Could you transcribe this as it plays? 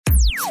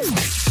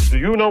Do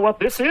you know what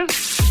this is?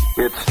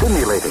 It's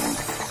stimulating,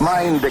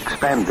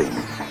 mind-expanding,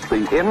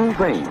 the in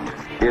thing.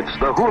 It's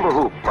the hula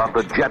hoop of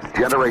the jet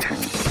generation.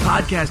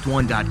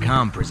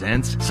 Podcast1.com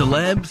presents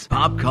celebs,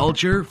 pop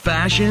culture,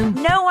 fashion.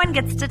 No one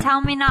gets to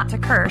tell me not to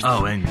curse.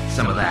 Oh, and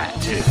some of that,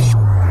 too.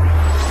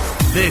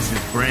 This is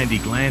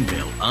Brandi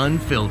Glanville,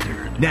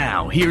 Unfiltered.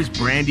 Now, here's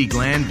Brandi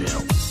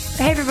Glanville.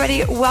 Hey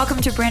everybody, welcome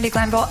to Brandi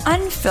Glanville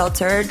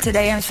Unfiltered.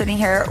 Today I'm sitting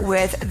here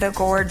with the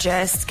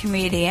gorgeous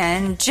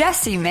comedian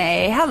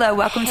Jessimae. Hello,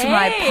 welcome to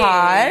my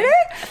pod.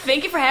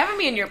 Thank you for having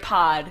me in your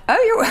pod.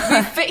 Oh, you're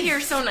We fit here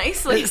so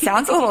nicely. It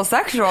sounds a little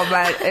sexual,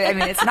 but I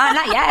mean, it's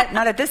not yet,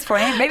 not at this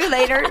point. Maybe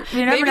later.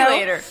 You never know.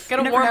 Later.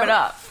 Gotta warm it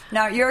up.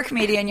 Now, you're a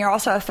comedian. You're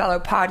also a fellow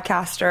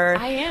podcaster.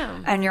 I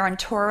am. And you're on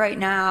tour right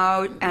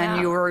now,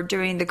 and you were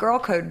doing the Girl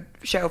Code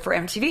show for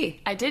MTV.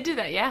 I did do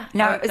that, yeah.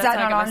 Now, is that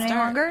not on any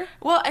longer?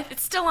 Well,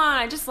 it's still on.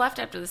 I just left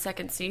after the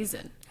second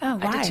season. Oh,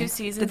 why? I did 2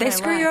 seasons. Did they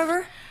screw you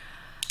over?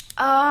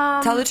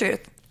 Tell the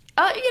truth.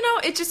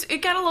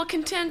 It got a little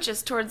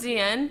contentious towards the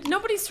end.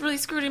 Nobody's really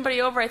screwed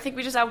anybody over. I think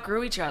we just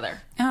outgrew each other.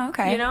 Oh,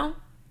 okay. You know?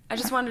 I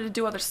just wanted to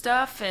do other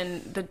stuff,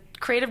 and the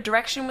creative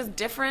direction was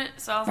different,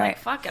 so I was like,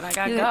 fuck it, I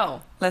gotta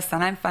go.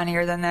 Listen, I'm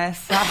funnier than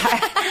this. I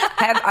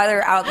have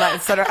other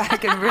outlets that I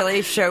can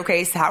really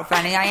showcase how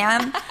funny I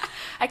am.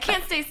 I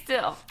can't stay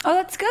still. Oh,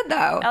 that's good,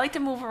 though. I like to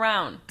move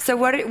around. So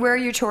where are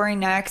you touring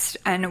next,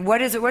 and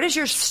what is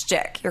your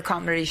shtick, your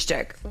comedy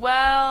shtick?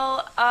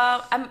 Well,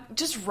 I'm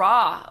just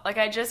raw. Like,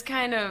 I just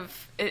kind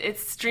of...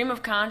 It's stream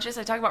of conscious.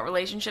 I talk about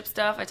relationship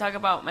stuff. I talk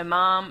about my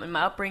mom and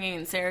my upbringing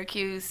in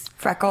Syracuse.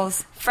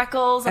 Freckles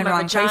and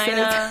my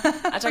vagina.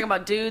 Places. I talk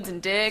about dudes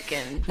and dick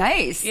and...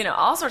 Nice. You know,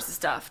 all sorts of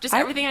stuff. Just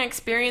everything I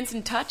experience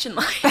and touch in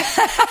life.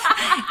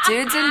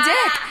 Dudes and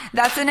Dick.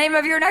 That's the name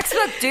of your next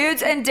book,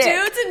 Dudes and Dick.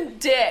 Dudes and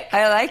Dick.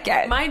 I like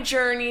it. My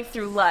journey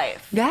through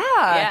life. Yeah.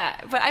 Yeah.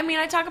 But, I mean,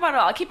 I talk about it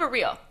all. I keep it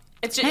real.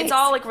 It's just, It's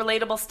all, like,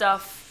 relatable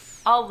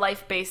stuff. All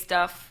life-based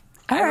stuff.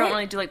 I don't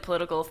really do, like,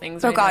 political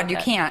things. Oh, God, you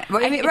can't.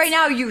 Well, I mean, right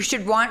now, you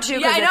should want to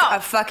because it's a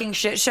fucking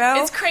shit show.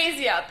 It's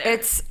crazy out there.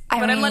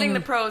 I'm letting the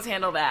pros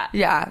handle that.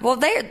 Yeah. Well,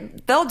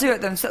 they'll do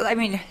it themselves. I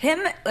mean,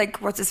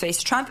 what's his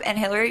face? Trump and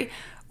Hillary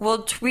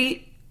will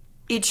tweet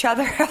each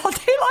other all day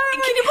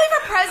long. Can you believe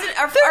our president...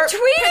 They're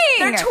tweeting.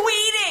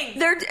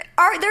 They're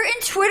tweeting. They're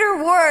in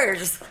Twitter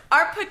wars.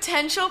 Our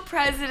potential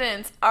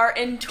presidents are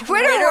in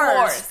Twitter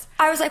wars.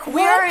 I was like,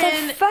 we're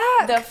in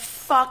the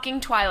fucking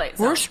twilight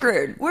zone. We're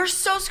screwed. We're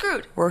so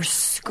screwed.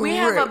 We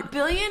have a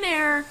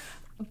billionaire,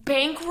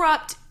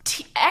 bankrupt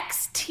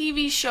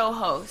ex-TV show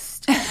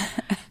host,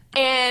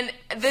 and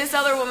this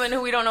other woman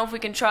who we don't know if we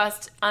can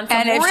trust on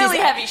some really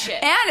heavy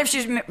shit. And if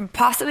she's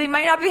possibly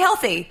might not be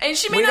healthy. And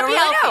she may not be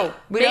healthy.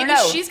 We don't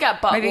know. She's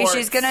got butt Maybe warts.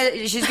 she's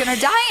gonna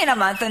die in a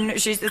month, and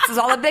this is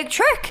all a big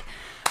trick.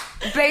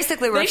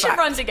 Basically, they should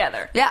run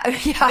together. Yeah. They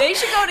should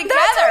go together.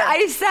 That's what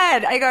I said.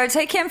 I go,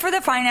 take him for the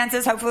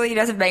finances. Hopefully, he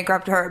doesn't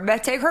bankrupt her.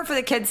 But take her for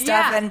the kids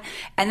stuff,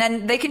 and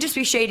then they can just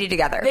be shady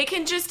together. They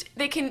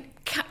can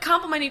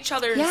complement each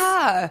other's.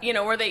 You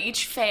know, where they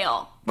each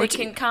fail. They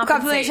can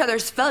complement each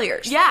other's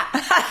failures. Yeah,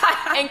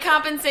 and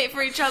compensate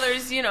for each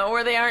other's. You know,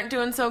 where they aren't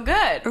doing so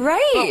good.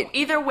 Right. But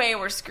either way,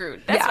 we're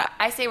screwed. That's what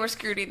I say. We're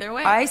screwed either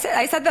way. I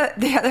said that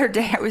the other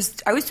day. I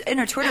was in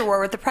a Twitter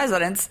war with the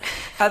presidents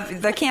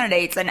of the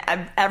candidates and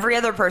every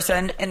other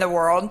person in the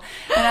world,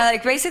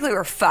 and basically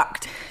we're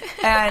fucked.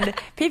 And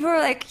people were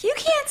like, "You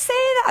can't say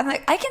that." I'm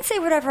like, "I can say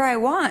whatever I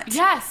want."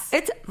 Yes,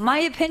 it's my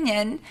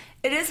opinion.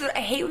 It is. I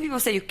hate when people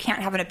say you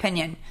can't have an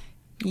opinion.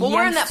 Well,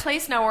 we're in that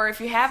place now where if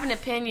you have an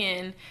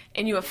opinion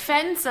and you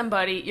offend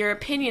somebody, your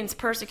opinion's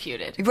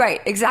persecuted. Right,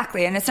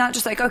 exactly. And it's not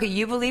just like, okay,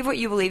 you believe what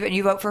you believe and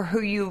you vote for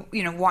who you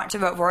want to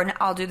vote for, and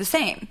I'll do the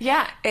same.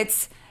 Yeah.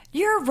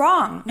 You're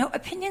wrong. No,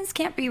 opinions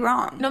can't be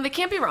wrong. No, they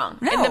can't be wrong.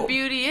 No. And the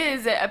beauty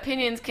is that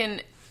opinions can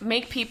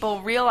make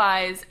people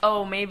realize,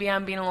 oh, maybe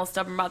I'm being a little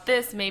stubborn about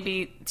this.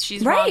 Maybe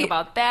she's wrong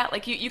about that.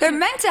 Like they're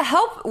meant to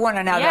help one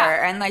another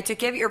and to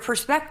give your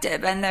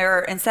perspective. And they're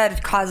instead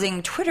of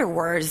causing Twitter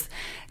wars.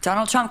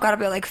 Donald Trump got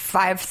up at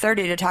 5:30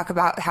 to talk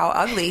about how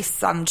ugly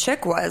some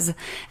chick was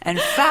and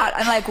fat.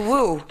 I'm like,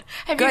 woo.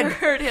 Have you ever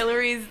heard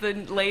Hillary's the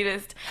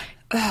latest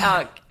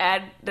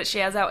ad that she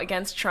has out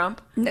against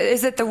Trump?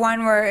 Is it the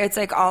one where it's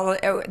all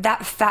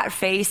that fat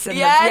face and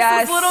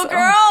yes, those little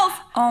girls?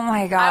 Oh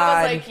my God.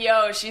 I was like,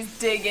 yo, she's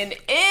digging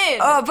in.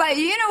 Oh, but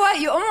you know what?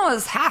 You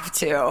almost have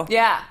to.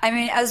 Yeah. I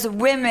mean, as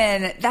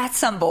women, that's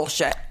some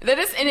bullshit. That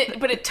is,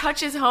 but it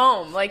touches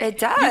home. It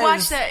does. You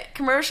watch that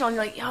commercial and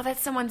you're like, yo,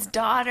 that's someone's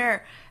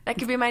daughter. That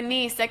could be my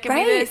niece. That could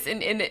be this.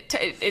 And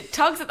it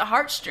tugs at the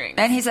heartstrings.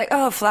 And he's like,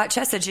 oh,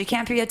 flat-chested. She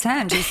can't be a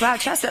 10. She's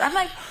flat-chested. I'm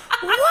like,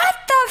 what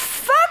the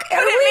fuck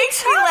are we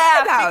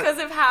talking about? Because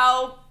of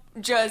how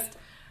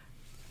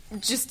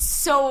just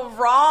so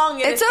wrong.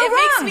 It's so wrong.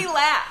 It makes me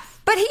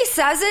laugh. But he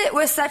says it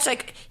with such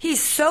he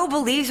so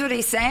believes what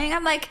he's saying.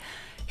 I'm like,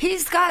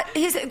 he's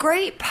a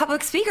great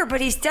public speaker,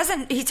 but he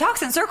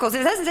talks in circles.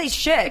 He doesn't say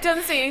shit. It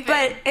doesn't say anything.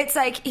 But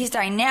it's he's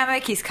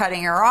dynamic. He's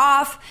cutting her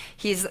off.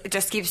 He's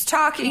just keeps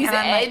talking. He's and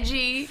I'm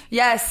edgy.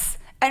 Yes.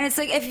 And it's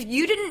like, if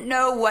you didn't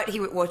know what he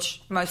would,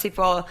 which most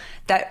people,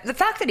 that the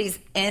fact that he's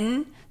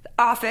in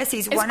office,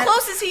 he's as one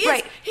close as he is.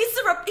 Right. He's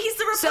the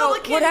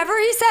Republican. So whatever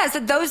he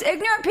says, those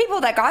ignorant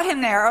people that got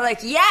him there are like,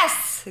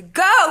 yes,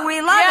 go,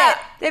 we love it.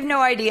 They have no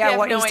idea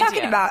what he's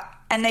talking about.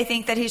 And they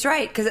think that he's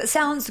right because it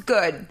sounds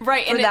good.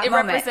 Right, and it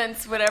moment.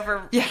 represents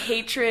whatever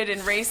hatred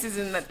and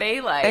racism that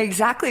they like.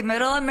 Exactly.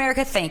 Middle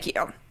America, thank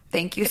you.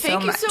 Thank you so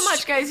much. Thank you so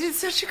much, guys. You did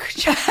such a good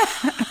job.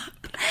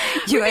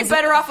 You'd be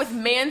better off with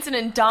Manson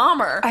and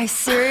Dahmer. I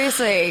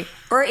seriously.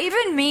 Or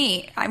even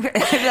me. I'm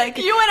like,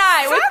 you and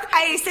I. Fuck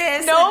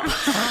ISIS. Nope.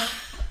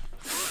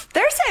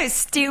 They're so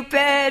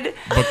stupid.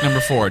 Book number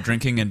 4,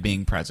 Drinking and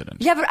Being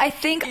President. Yeah, but I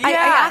think, I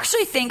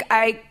actually think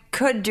I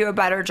could do a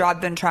better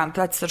job than Trump.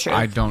 That's the truth.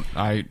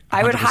 I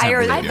would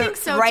hire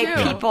the right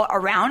people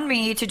around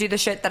me to do the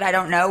shit that I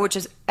don't know, which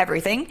is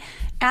everything.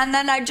 And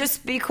then I'd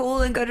just be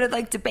cool and go to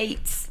like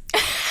debates.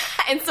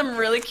 In some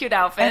really cute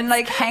outfits. And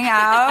like hang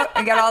out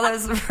and get all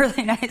those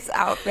really nice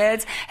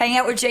outfits. Hang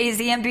out with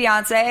Jay-Z and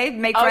Beyonce.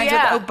 Make friends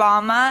with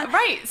Obama.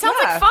 Right. Sounds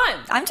like fun.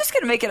 I'm just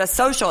going to make it a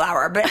social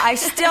hour. But I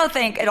still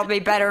think it'll be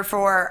better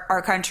for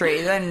our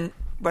country than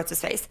what's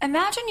his face.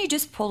 Imagine you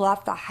just pulled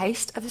off the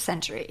heist of the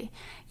century.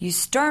 You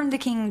stormed the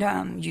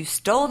kingdom. You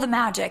stole the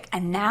magic.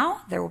 And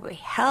now there will be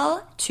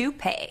hell to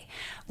pay.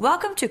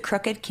 Welcome to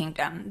Crooked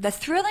Kingdom, the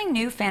thrilling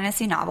new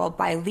fantasy novel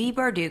by Leigh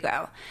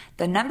Bardugo,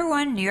 the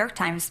 #1 New York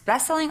Times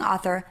bestselling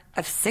author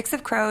of Six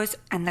of Crows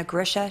and the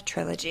Grisha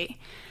trilogy.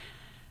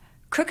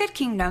 Crooked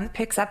Kingdom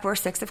picks up where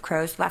Six of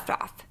Crows left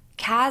off.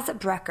 Kaz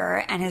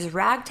Brecker and his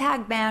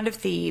ragtag band of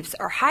thieves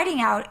are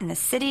hiding out in the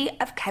city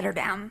of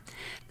Ketterdam,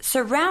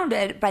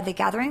 surrounded by the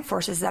gathering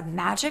forces of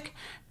magic,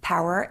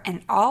 power,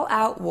 and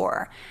all-out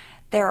war.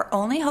 Their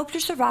only hope to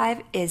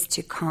survive is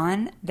to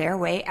con their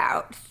way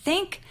out.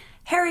 Think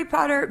Harry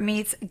Potter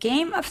meets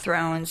Game of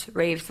Thrones,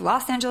 raves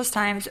Los Angeles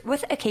Times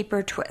with a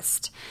caper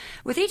twist.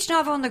 With each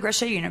novel in the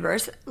Grisha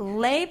universe,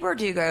 Leigh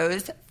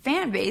Bardugo's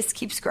fan base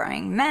keeps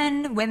growing.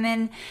 Men,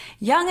 women,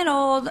 young and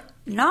old,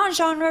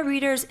 non-genre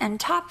readers, and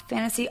top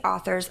fantasy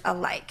authors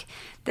alike.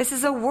 This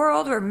is a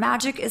world where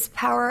magic is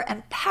power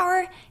and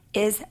power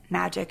is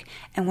magic.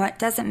 And what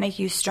doesn't make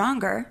you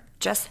stronger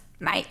just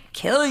might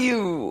kill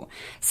you.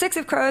 Six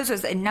of Crows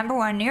was a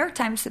 #1 New York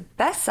Times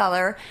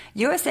bestseller,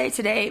 USA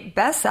Today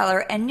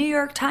bestseller, and New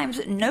York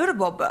Times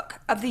notable book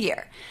of the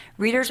year.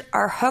 Readers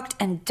are hooked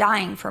and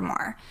dying for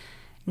more.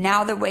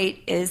 Now the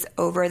wait is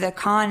over, the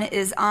con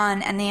is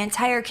on, and the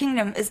entire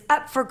kingdom is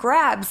up for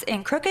grabs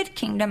in Crooked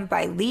Kingdom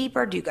by Leigh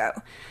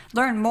Bardugo.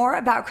 Learn more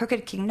about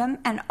Crooked Kingdom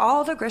and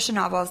all the Grisha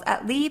novels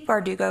at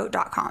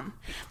leighbardugo.com.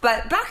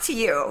 But back to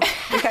you,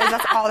 because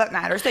that's all that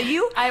matters. So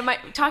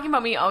talking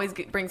about me always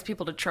brings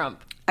people to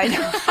Trump. I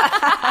know.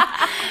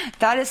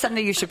 That is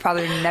something you should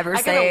probably never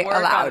say work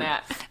aloud. On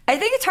that. I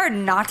think it's hard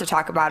not to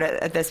talk about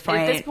it at this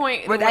point. At this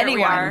point, with where anyone.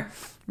 we are.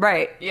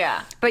 Right.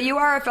 Yeah. But you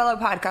are a fellow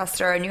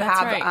podcaster, and you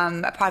have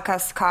a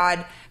podcast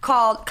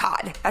called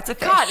Cod. That's a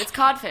fish. Cod. It's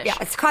codfish. Yeah,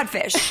 it's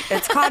codfish.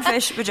 It's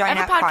Codfish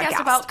Vagina I have a podcast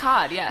podcast. about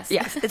cod, yes.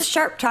 Yes. It's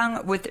Sharp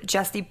Tongue with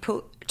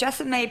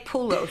Jessimae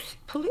Peluso.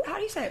 How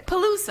do you say it?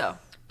 Peluso.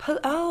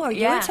 Are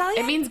you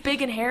Italian? It means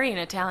big and hairy in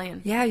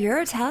Italian. Yeah,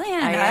 you're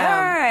Italian. I am.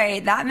 All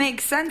right. That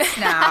makes sense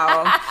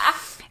now.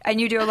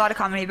 And you do a lot of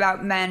comedy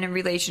about men and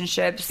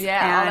relationships.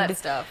 Yeah, all that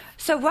stuff.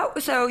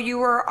 So you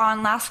were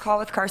on Last Call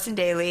with Carson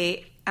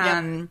Daly.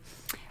 Yep.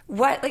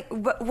 What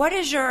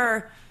is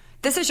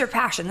this is your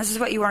passion. This is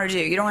what you want to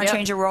do. You don't want to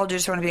change the world. You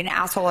just want to be an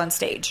asshole on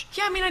stage.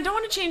 Yeah, I mean, I don't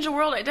want to change the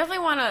world. I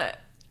definitely want to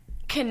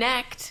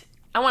connect.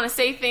 I want to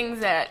say things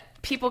that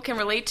people can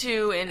relate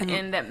to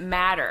and that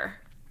matter.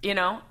 You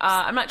know,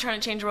 I'm not trying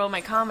to change the world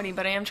with my comedy,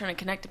 but I am trying to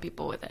connect to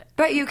people with it.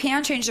 But you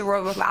can change the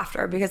world with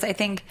laughter, because I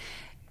think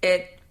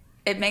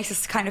it makes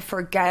us kind of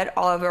forget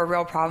all of our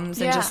real problems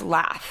and just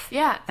laugh.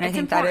 Yeah, and I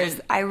think important.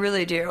 I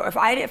really do.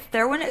 If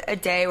there went a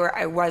day where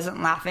I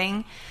wasn't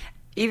laughing,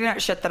 even at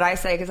shit that I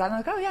say, because I'm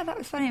like, oh yeah, that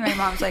was funny. My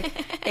mom's like,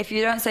 if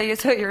you don't say it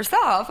to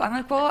yourself, I'm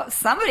like, well,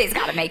 somebody's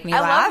got to make me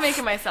laugh. I love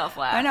making myself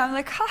laugh. I know. I'm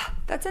like,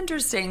 that's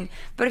interesting.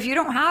 But if you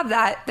don't have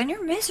that, then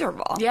you're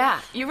miserable. Yeah,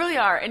 you really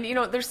are. And you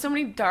know, there's so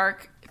many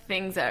dark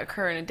things that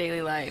occur in a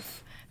daily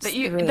life.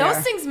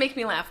 Those things make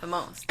me laugh the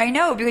most. I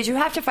know, because you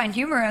have to find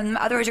humor in them,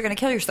 otherwise you're going to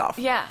kill yourself.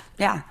 Yeah.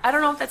 Yeah. I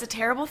don't know if that's a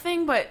terrible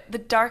thing, but the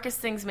darkest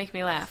things make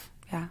me laugh.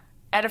 Yeah.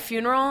 At a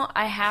funeral,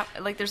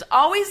 there's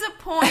always a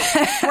point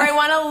where I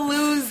want to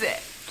lose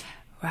it.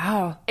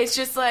 Wow. It's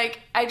just like,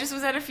 I just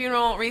was at a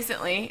funeral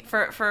recently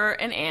for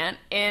an aunt,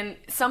 and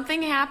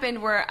something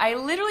happened where I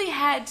literally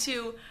had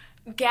to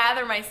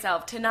gather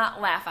myself to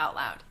not laugh out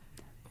loud.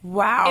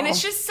 Wow. And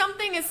it's just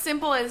something as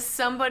simple as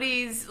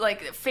somebody's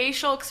like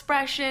facial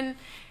expression,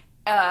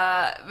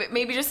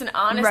 maybe just an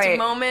honest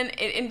moment.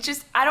 And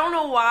just, I don't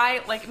know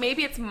why, like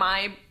maybe it's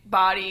my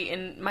body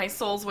and my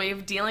soul's way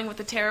of dealing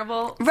with a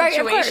terrible situation. Right,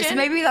 of course.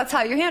 Maybe that's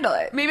how you handle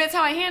it. Maybe that's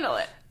how I handle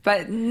it.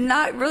 But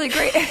not really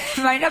great.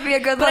 Might not be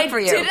a good look for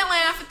you. But I didn't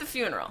laugh at the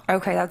funeral.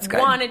 Okay, that's good.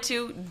 Wanted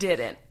to,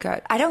 didn't.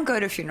 Good. I don't go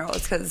to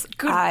funerals because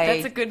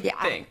that's a good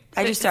thing.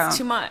 I just don't. It's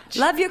too much.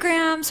 Love you,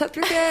 Grams. Hope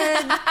you're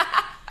good.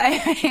 I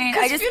mean,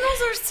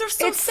 funerals are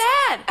so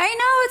sad. I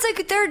know. It's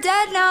like they're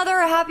dead now.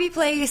 They're a happy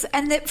place.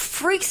 And it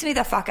freaks me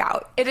the fuck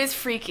out. It is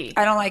freaky.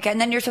 I don't like it. And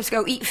then you're supposed to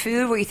go eat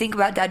food where you think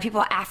about dead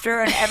people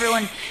after, and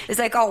everyone is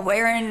like all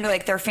wearing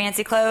like their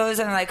fancy clothes,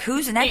 and like,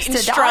 who's next to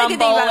die? I can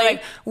think about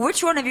like,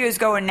 which one of you is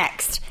going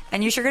next?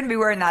 And you're going to be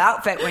wearing that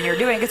outfit when you're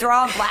doing it because they're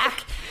all in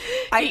black.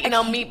 Eating a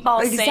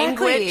meatball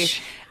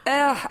sandwich.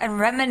 Ugh, and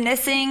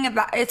reminiscing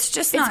about it's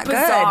just not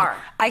bizarre.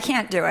 Good. I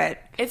can't do it.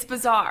 It's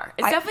bizarre.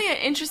 It's definitely an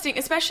interesting,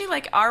 especially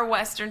like our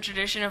Western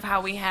tradition of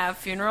how we have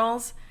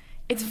funerals.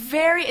 It's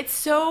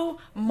so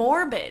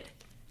morbid.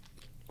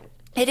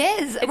 It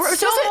is. It's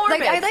so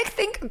morbid. Like, I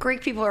think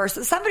Greek people are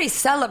somebody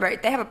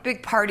celebrate. They have a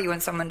big party when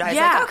someone dies.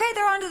 Yeah. Like, okay,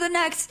 they're on to the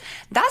next.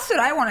 That's what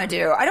I want to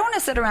do. I don't want to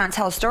sit around and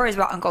tell stories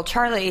about Uncle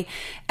Charlie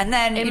and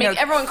then make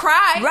everyone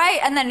cry. Right,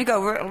 and then you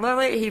go,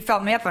 really? He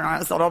felt me up when I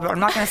was little, but I'm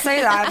not going to say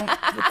that.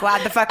 I'm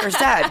glad the fucker's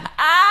dead.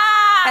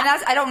 And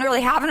I don't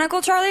really have an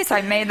Uncle Charlie, so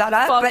I made that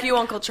up. Fuck you,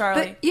 Uncle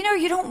Charlie. But,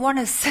 you don't want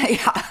to say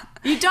that.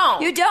 You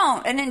don't. You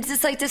don't. And then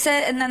just like to sit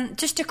and then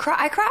just to cry.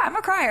 I cry. I'm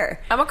a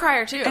crier. I'm a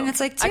crier too. And it's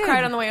like, dude, I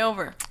cried on the way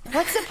over.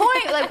 What's the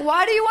point? Like,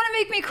 why do you want to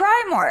make me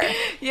cry more?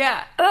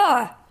 Yeah.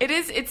 Ugh.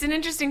 It's an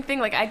interesting thing.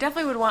 Like, I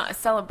definitely would want a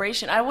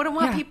celebration. I wouldn't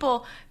want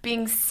people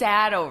being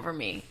sad over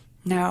me.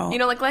 No.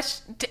 Like,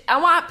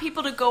 I want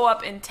people to go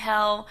up and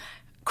tell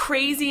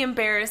crazy,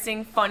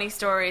 embarrassing, funny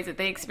stories that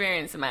they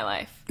experienced in my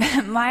life.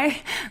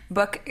 My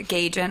book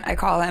agent, I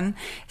call him,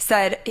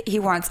 said he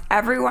wants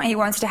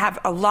to have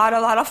a lot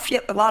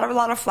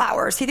of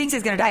flowers. He thinks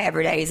he's going to die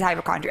every day. He's a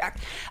hypochondriac.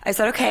 I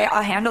said, okay,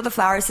 I'll handle the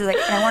flowers. He's like,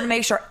 and I want to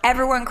make sure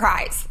everyone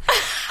cries.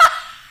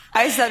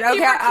 I said,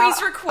 okay,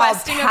 he's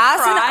requesting I'll pass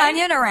a cry? an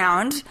onion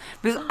around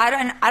because I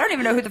don't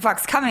even know who the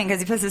fuck's coming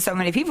because he pisses so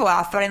many people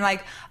off. But I'm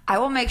like, I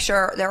will make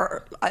sure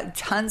there are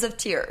tons of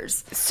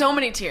tears. So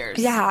many tears.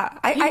 Yeah,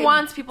 he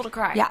wants people to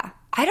cry. Yeah,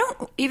 I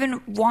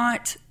don't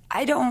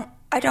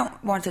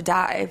want to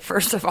die.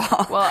 First of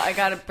all, well, I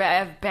have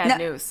bad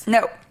news.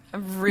 No,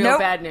 real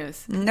bad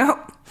news. No,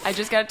 I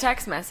just got a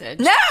text message.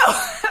 No,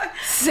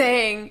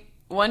 saying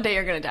one day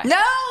you're gonna die.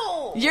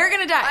 No, you're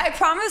gonna die. I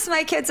promised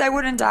my kids I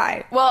wouldn't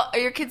die. Well, are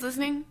your kids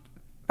listening?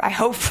 I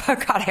hope.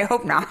 God, I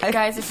hope not.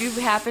 Guys, if you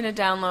happen to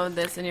download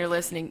this and you're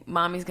listening,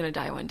 Mommy's gonna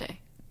die one day.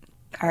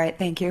 All right,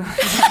 thank you.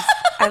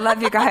 I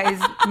love you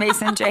guys,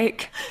 Mason,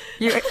 Jake.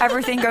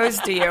 Everything goes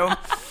to you.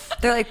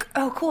 They're like,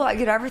 oh, cool, I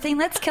get everything.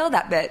 Let's kill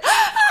that bitch.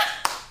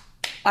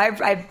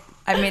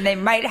 I mean, they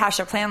might hash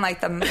a plan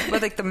like the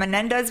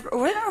Menendez.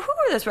 Who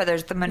are those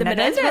brothers? The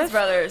Menendez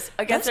brothers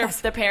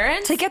against their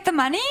parents to get the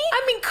money.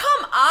 I mean,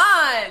 come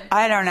on.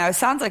 I don't know.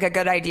 Sounds like a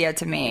good idea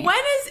to me.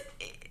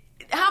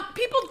 How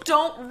people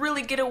don't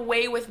really get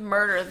away with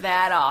murder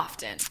that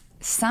often.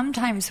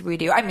 Sometimes we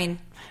do. I mean,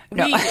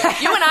 no. We do.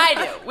 You and I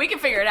do. We can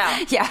figure it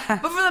out. Yeah.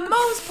 But for the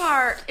most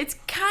part, it's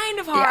kind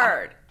of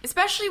hard. Yeah.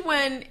 Especially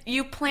when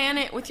you plan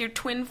it with your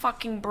twin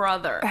fucking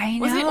brother. I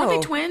know. Were they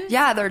twins?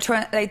 Yeah, they're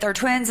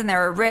twins, and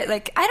they're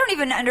like, I don't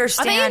even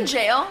understand. Are they in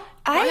jail?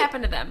 What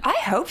happened to them? I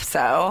hope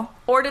so.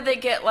 Or did they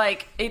get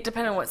it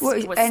depended on what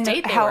state they were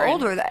in. How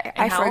old were they?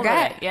 I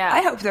forget. Yeah.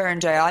 I hope they're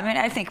in jail. I mean,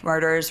 I think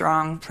murder is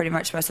wrong pretty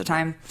much most of the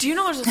time. Do you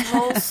know there's this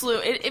whole slew?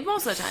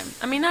 Most of the time.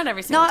 I mean, not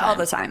every single time. Not all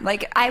the time.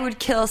 Like, I would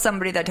kill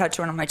somebody that touched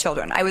one of my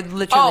children. I would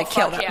literally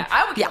kill them. Yeah,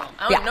 I would kill them.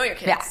 I don't know your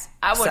kids. Yeah.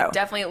 I would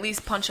definitely at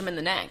least punch them in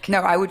the neck. No,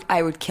 I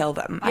would kill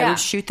them. Yeah. I would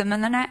shoot them in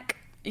the neck.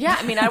 Yeah,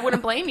 I mean, I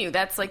wouldn't blame you.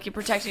 That's like you're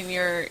protecting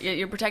your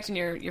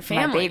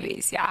family. My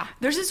babies, yeah.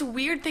 There's this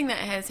weird thing that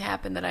has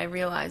happened that I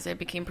realized I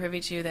became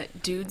privy to,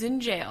 that dudes in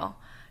jail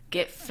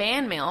get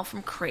fan mail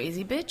from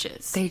crazy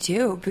bitches. They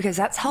do, because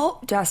that's how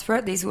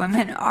desperate these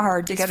women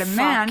are to get a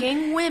man.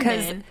 Fucking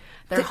women.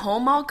 They're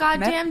home all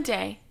goddamn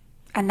day.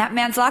 And that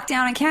man's locked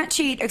down and can't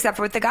cheat except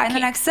with the guy in the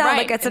next cell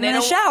that gets him in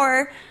the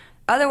shower.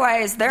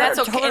 Otherwise, that's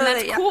okay, totally, and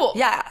that's cool.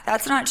 Yeah,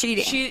 that's not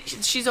cheating.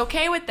 She's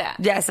okay with that.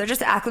 Yes, they're just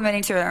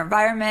acclimating to their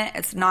environment.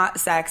 It's not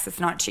sex. It's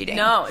not cheating.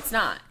 No, it's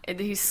not.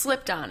 He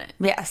slipped on it.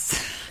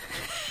 Yes.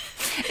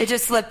 It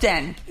just slipped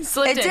in.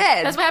 It did.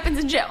 That's what happens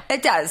in jail.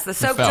 It does. The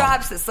soap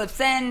drops. It slips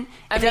in.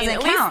 It doesn't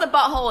at count. least the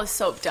butthole is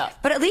soaped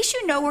up. But at least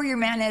you know where your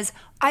man is.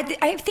 I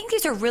think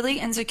these are really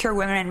insecure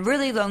women and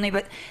really lonely,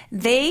 but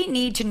they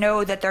need to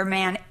know that their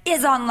man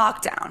is on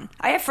lockdown.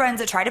 I have friends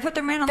that try to put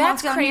their man on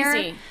lockdown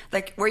crazy. Here.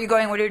 Like, where are you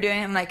going? What are you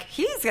doing? I'm like,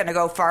 he's going to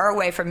go far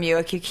away from you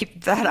if you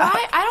keep that up.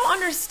 I don't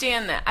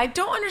understand that. I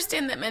don't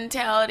understand that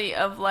mentality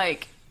of,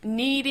 like,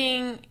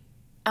 needing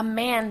a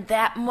man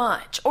that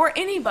much, or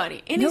any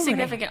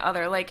significant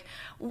other. Like,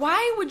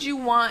 why would you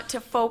want to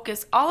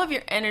focus all of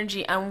your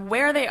energy on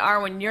where they are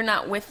when you're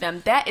not with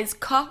them? That is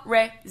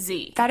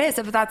crazy. That is,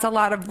 but that's a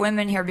lot of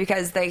women here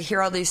because they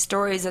hear all these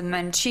stories of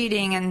men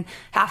cheating, and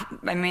half of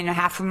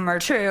them are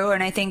true.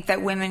 And I think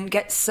that women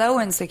get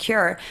so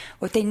insecure.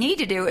 What they need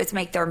to do is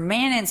make their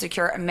man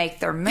insecure and make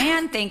their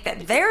man think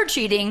that they're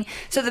cheating.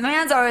 So the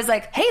man's always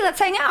like, "Hey, let's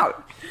hang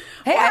out.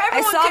 Hey,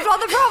 I solved all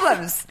the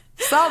problems.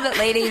 Solved it,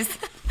 ladies."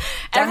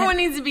 Everyone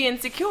needs to be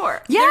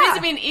insecure. Yeah. There needs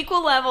to be an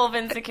equal level of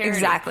insecurity.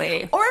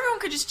 Exactly. Or everyone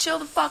could just chill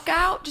the fuck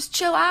out. Just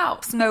chill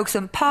out. Smoke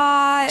some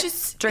pot.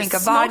 Just drink a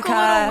smoke vodka.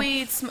 a little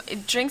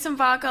weed. Drink some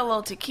vodka, a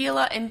little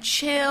tequila, and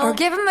chill. Or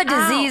give him a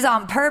disease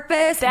on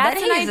purpose.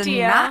 That's that an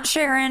idea. Not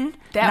sharing.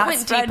 That not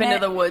went deep into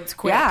the woods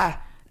quick. Yeah.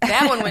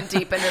 That one went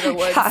deep into the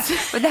woods. Yeah,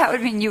 but that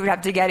would mean you would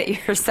have to get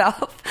it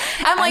yourself.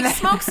 I'm like,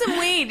 smoke some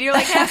weed. You're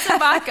like, have some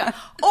vodka.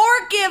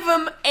 Or give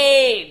them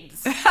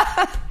AIDS.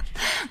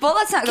 Well,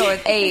 let's not go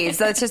with AIDS.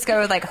 Let's just go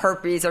with like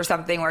herpes or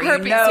something where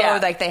Herpes, you know yeah.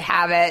 like they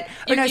have it.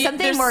 Or no,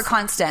 something more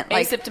constant.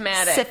 Like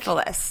asymptomatic.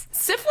 Syphilis.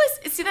 Syphilis,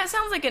 see, that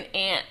sounds like an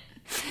ant.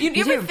 You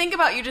ever think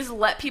about you just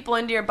let people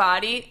into your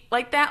body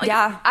like that? Like,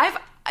 yeah.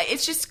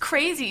 It's just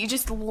crazy. You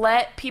just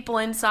let people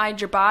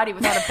inside your body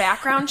without a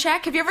background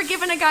check. Have you ever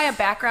given a guy a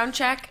background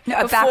check?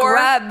 No, a back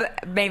rub,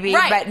 maybe,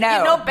 right. but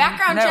no. No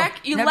background check.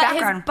 You no let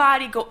background. his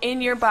body go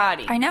in your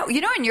body. I know.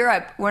 You know, in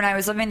Europe, when I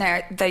was living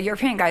there, the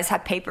European guys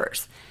had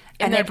papers.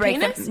 And they their break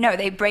penis? them. No,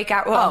 they break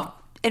out. Well,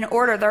 in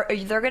order,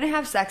 they're going to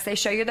have sex. They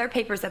show you their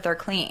papers that they're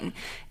clean.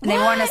 And they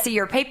want to see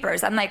your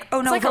papers. I'm like,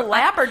 oh, no. It's like a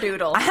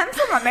labradoodle. I'm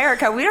from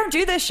America. We don't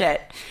do this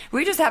shit.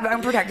 We just have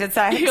unprotected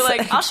sex. You're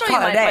like, I'll show you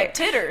my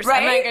titters.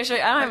 Right? I'm not gonna show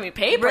you. I don't have any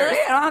papers. Really?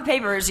 I don't have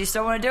papers. You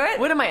still want to do it?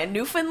 What am I, a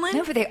Newfoundland?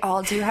 No, but they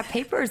all do have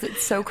papers.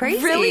 It's so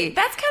crazy. Really?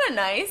 That's kind of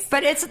nice.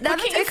 But it's kind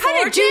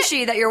of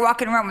douchey that you're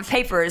walking around with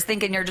papers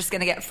thinking you're just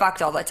going to get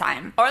fucked all the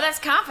time. Or that's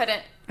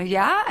confident.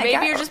 Yeah,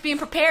 maybe you're just being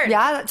prepared.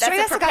 Yeah, that's true.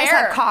 a Guys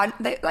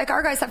have like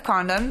our guys have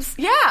condoms.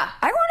 Yeah,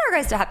 I want our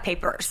guys to have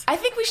papers. I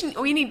think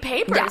we need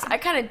papers. Yeah. I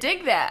kind of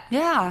dig that.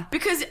 Yeah,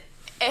 because it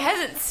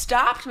hasn't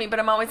stopped me, but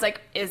I'm always like,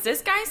 is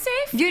this guy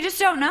safe? You just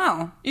don't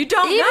know. You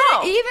don't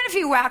know. Even if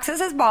he waxes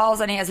his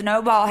balls and he has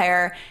no ball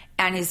hair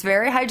and he's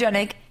very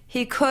hygienic,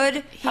 he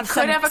could have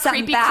a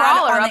creepy bad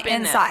crawler on up the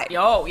in inside.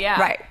 There. Oh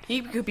yeah, right. He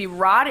could be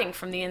rotting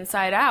from the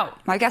inside out.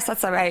 Well, I guess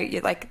that's the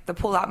way. Like the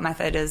pull-out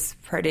method is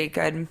pretty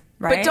good.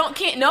 Right? But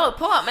the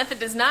pull-out method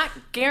does not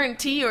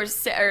guarantee or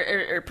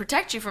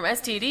protect you from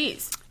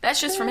STDs.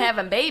 That's just from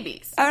having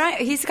babies. All right,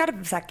 he's got a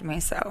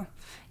vasectomy, so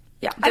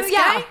yeah. This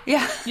guy?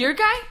 Yeah. Your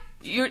guy?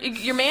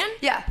 Your man?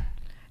 Yeah.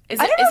 Is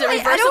it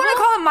reversible? I don't want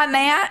to call him my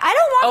man.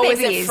 I don't want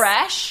babies. Is it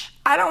fresh?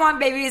 I don't want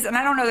babies, and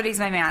I don't know that he's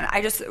my man.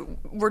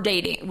 We're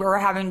dating. We're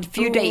having a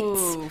few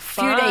dates. Fun.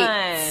 Few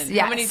dates. Yes.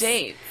 How many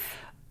dates?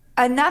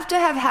 Enough to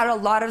have had a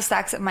lot of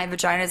sex, and my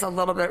vagina is a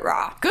little bit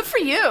raw. Good for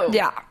you.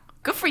 Yeah.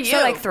 Good for you. So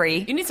like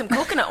 3. You need some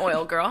coconut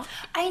oil, girl.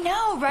 I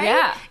know, right?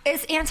 Yeah.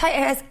 It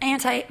has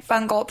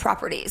antifungal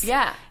properties.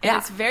 Yeah. And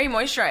it's very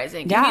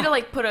moisturizing. Yeah. You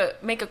need to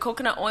make a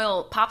coconut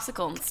oil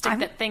popsicle and stick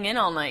that thing in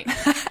all night.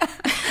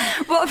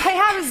 Well, if I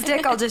have his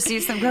dick, I'll just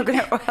use some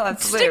coconut oil and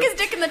stick his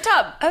dick in the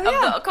tub of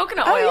the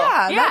coconut oil. Oh,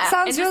 yeah. That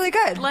sounds really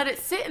good. Let it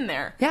sit in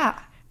there. Yeah.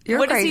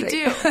 What crazy. does he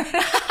do?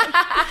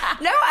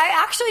 No,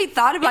 I actually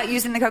thought about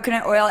using the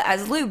coconut oil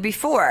as lube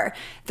before,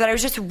 that I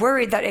was just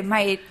worried that it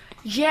might...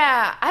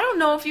 Yeah, I don't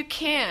know if you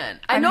can.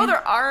 I know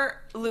there are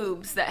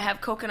lubes that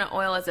have coconut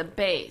oil as a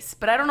base,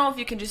 but I don't know if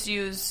you can just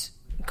you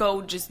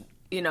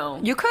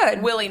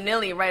could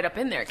willy-nilly right up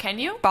in there. Can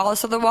you?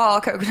 Balls to the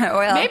wall, coconut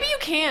oil. Maybe you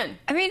can.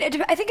 I mean, I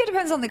think it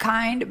depends on the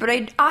kind, but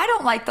I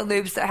don't like the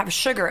lubes that have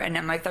sugar in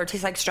them, like they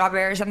taste like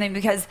strawberry or something,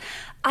 because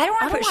I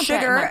don't want to put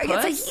sugar. It's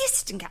like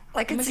yeast,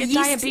 like it's yeast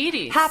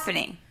diabetes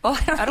happening. Well,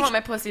 I don't want my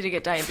pussy to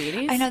get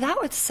diabetes. I know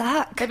that would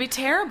suck. That'd be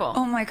terrible.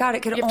 Oh my god,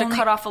 it could. You have to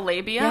cut off a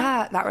labia.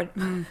 Yeah, that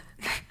would.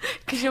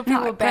 Because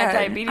people with bad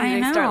diabetes,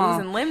 they start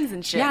losing limbs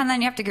and shit. Yeah, and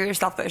then you have to give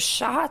yourself those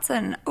shots,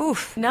 and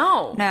oof.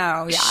 No,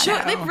 yeah,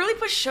 no. They really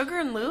put sugar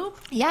in lube.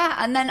 Yeah,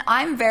 and then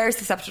I'm very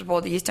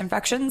susceptible to yeast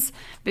infections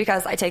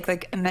because I take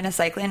like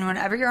minocycline.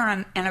 Whenever you're on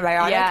an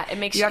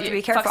antibiotic, you have to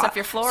be careful. Fucks up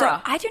your flora.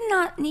 So I do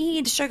not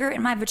need sugar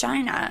in my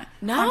vagina.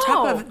 No, on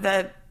top of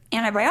the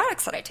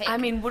antibiotics that I take. I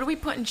mean, what are we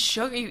putting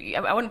sugar?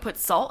 I wouldn't put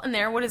salt in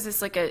there. What is this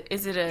that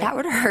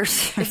would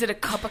hurt. Is it a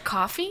cup of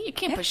coffee? You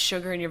can't put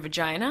sugar in your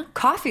vagina.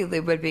 Coffee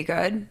lube would be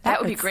good. That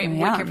would be great.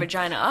 Wake your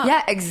vagina up.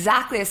 Yeah,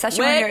 exactly.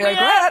 Especially when you're like,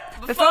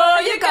 up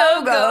before you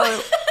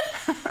go.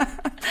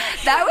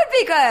 That would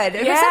be good.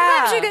 Because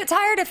sometimes you get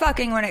tired of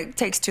fucking when it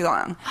takes too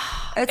long.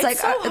 It's like,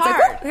 hard. It's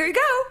like, here you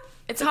go.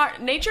 It's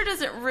hard. Nature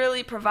doesn't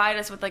really provide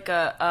us with like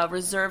a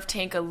reserve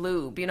tank of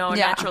lube, a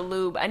natural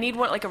lube. I need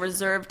one like a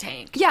reserve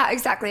tank. Yeah,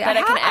 exactly. That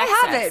I can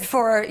access. I have it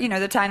for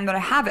the time that I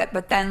have it,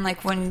 but then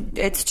like when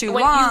it's too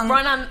long, when you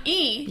run on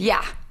E,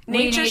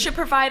 nature should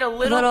provide a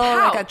little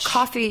pouch, like a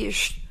coffee,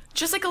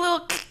 just like a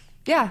little,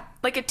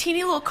 like a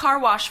teeny little car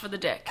wash for the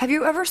dick. Have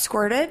you ever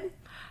squirted?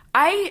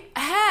 I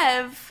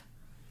have.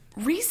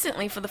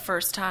 Recently, for the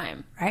first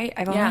time, right?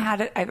 I've only had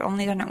it. I've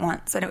only done it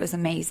once, and it was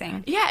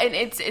amazing. Yeah, and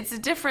it's a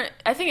different.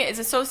 I think it's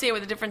associated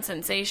with a different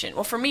sensation.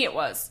 Well, for me, it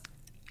was.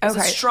 It was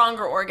a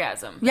stronger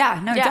orgasm.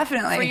 Yeah, no,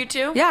 definitely. For you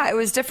too? Yeah, it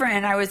was different,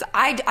 and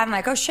I'm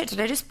like, oh shit, did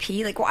I just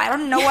pee? Like, well, I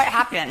don't know what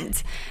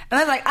happened, and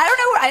I'm like, I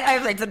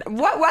don't know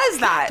what was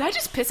that? Did I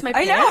just piss my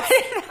pants?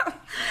 I know.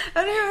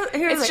 And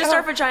here's It's like, just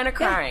our vagina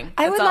crying.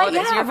 I That's would all like,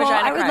 it is. Your vagina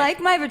I would crying. like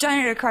my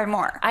vagina to cry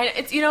more.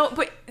 It's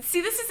but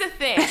see, this is the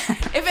thing.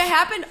 If it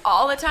happened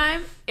all the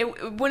time,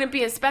 it wouldn't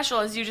be as special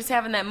as you just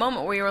having that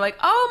moment where you were like,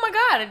 "Oh my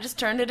god, I just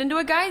turned it into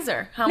a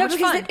geyser." How much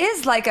because fun! it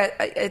is like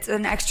it's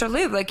an extra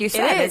lube, like you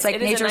said. is. It's like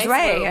It is a nature's nice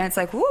way, lube. and it's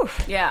like woo.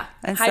 Yeah,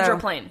 And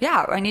hydroplane.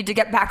 I need to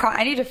get back on.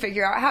 I need to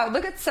figure out how.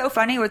 Look, it's so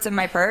funny. What's in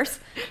my purse?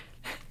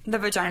 The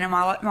vagina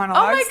monologues. Oh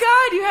my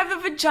god, you have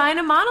the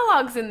vagina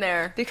monologues in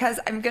there. Because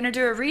I'm going to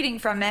do a reading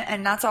from it,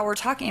 and that's all we're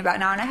talking about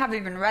now. And I haven't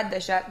even read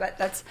this yet, but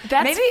that's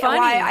maybe funny.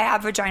 why I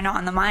have vagina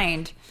on the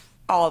mind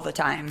all the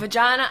time.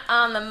 Vagina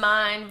on the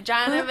mind,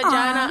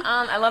 vagina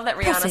on. I love that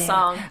Rihanna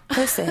song.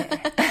 Pussy.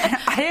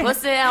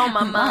 Pussy on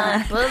my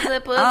mind, pussy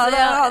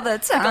all the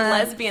It's like a time.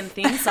 lesbian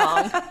theme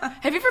song.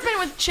 Have you ever been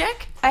with a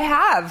chick? I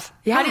have.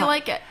 Yeah. How do you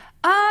like it?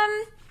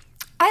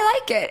 I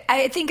like it.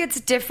 I think it's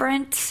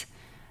different.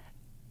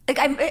 Like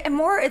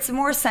it's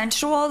more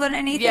sensual than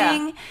anything,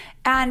 Yeah.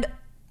 and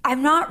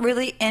I'm not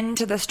really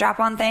into the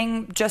strap-on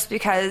thing just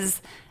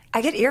because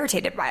I get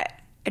irritated by it.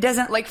 It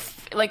doesn't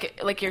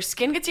Like your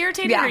skin gets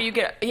irritated, Yeah. or you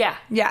get Yeah,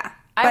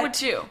 I would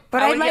too.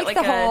 But I I would like get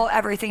the like whole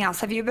everything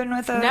else. Have you been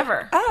with a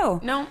Never. Oh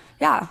No.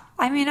 Yeah,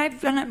 I mean I've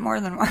done it more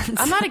than once.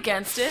 I'm not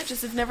against it.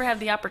 Just have never had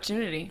the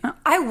opportunity.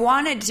 I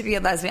wanted to be a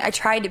lesbian. I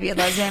tried to be a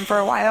lesbian for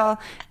a while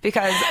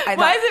because I Why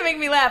thought, does it make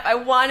me laugh? I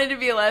wanted to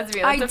be a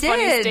lesbian. That's a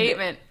funny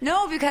statement.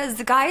 No, because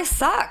the guys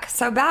suck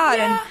so bad,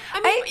 Yeah,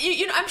 and I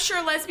mean, I'm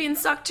sure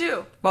lesbians suck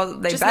too. well,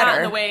 they just better. not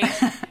in the way,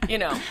 just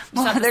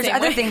Well, not the there's same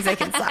other way. things they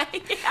can suck.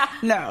 Yeah.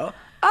 No,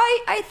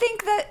 I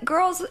think that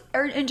girls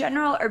are in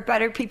general are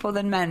better people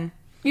than men.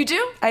 You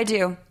do? I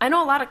do. I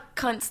know a lot of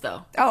cunts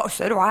though, Oh,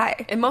 so do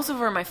I. and most of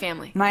them are my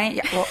family.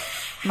 Mine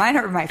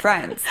are my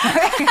friends.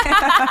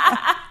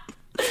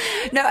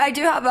 No, I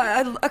do have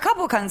a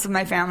couple cunts in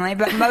my family,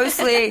 but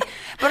mostly,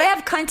 but I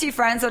have cunty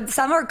friends. And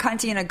some are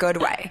cunty in a good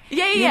way.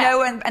 Yeah. You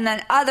know, and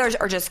then others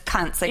are just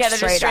cunts, like Yeah, they're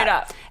just straight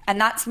up.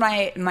 And that's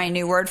my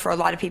new word for a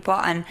lot of people.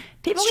 And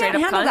people Straight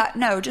can't up handle cunt? that.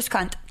 No, just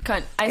cunt.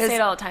 Cunt. I say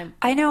it all the time.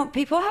 I know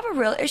people have a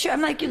real issue.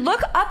 I'm like, you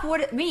look up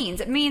what it means.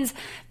 It means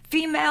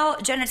female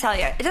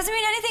genitalia. It doesn't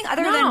mean anything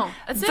other No,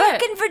 than that's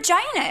fucking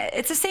vagina.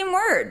 It's the same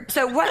word.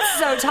 So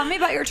tell me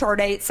about your tour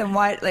dates and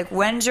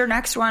when's your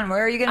next one?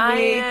 Where are you going to I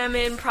be? am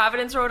in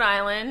Providence, Rhode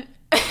Island.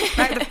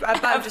 A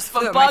bug just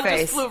flew A at my bug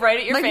face. just flew right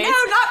at your face. No,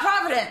 not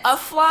Providence. A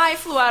fly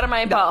flew out of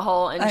my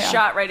butthole and Oh, yeah.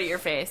 shot right at your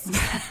face.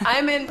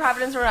 I'm in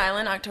Providence, Rhode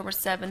Island, October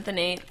 7th and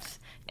 8th.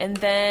 And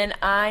then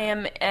I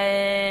am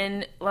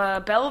in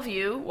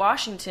Bellevue,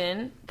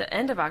 Washington, the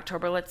end of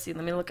October. Let's see.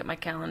 Let me look at my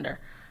calendar.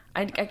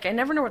 I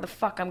never know where the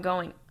fuck I'm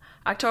going.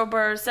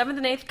 October 7th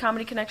and 8th,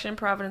 Comedy Connection in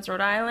Providence, Rhode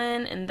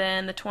Island. And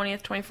then the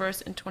 20th,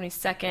 21st, and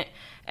 22nd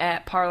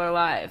at Parlor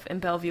Live in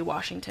Bellevue,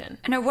 Washington.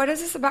 Now, what is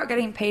this about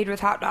getting paid with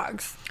hot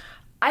dogs?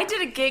 I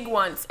did a gig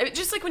once.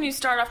 Just like when you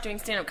start off doing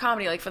stand-up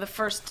comedy, like for the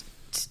first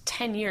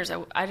 10 years,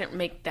 I didn't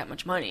make that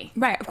much money.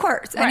 Right, of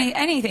course. Right.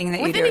 Anything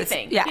that With you do.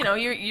 anything. Yeah.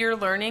 You're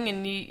learning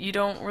and you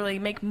don't really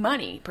make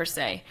money per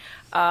se.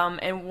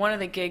 And one of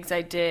the gigs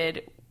I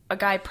did, a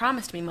guy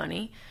promised me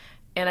money.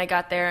 And I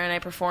got there and I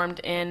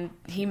performed, and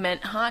he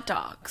meant hot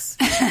dogs.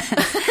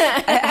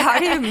 How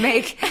do you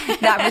make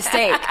that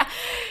mistake?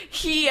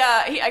 He,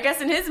 I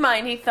guess in his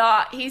mind,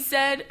 he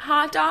said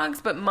hot dogs,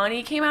 but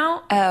money came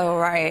out. Oh,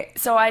 right.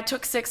 So I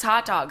took 6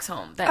 hot dogs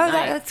home that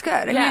night. That's good.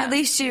 I mean, Yeah. at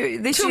least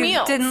you Two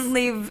meals. didn't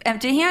leave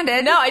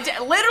empty-handed. No, I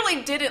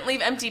literally didn't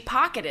leave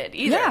empty-pocketed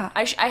either. Yeah.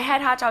 I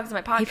had hot dogs in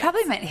my pocket. He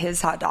probably meant his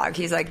hot dog.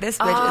 He's like, this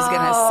bitch is going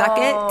to suck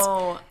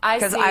it I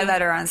because see. I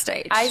let her on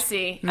stage. I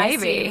see.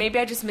 Maybe. Maybe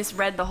I just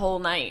misread the whole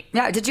night.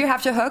 Yeah. Did you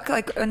have to hook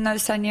in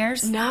those 10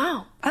 years?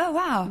 No. Oh,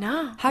 wow.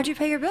 No. How'd you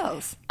pay your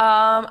bills?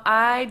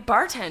 I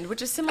bartend,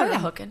 which is similar to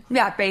hooking.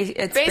 Yeah,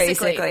 it's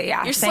basically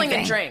yeah. You're same slinging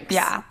thing. drinks.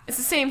 Yeah. It's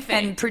the same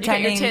thing. And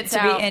pretending you get your tits to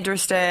out. be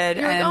interested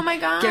You're like, and oh my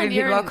God, giving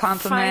you're people a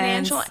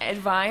compliments. financial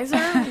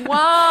advisor?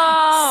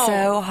 Wow.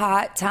 So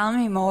hot. Tell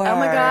me more. Oh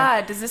my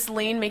God. Does this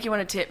lean make you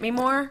want to tip me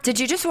more? Did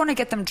you just want to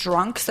get them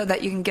drunk so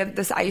that you can give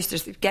this? I used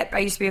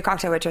to be a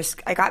cocktail waitress.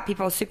 I got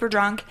people super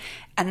drunk,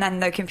 and then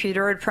the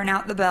computer would print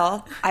out the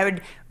bill. I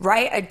would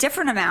write a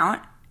different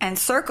amount and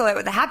circle it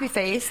with a happy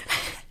face,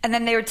 and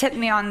then they would tip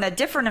me on the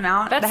different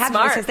amount. That's the happy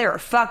smart. face because they were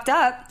fucked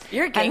up.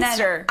 You're a And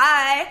gangster. then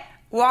I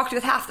walked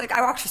with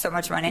I walked for so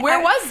much money.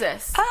 Where was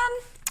this?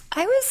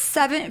 I was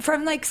 17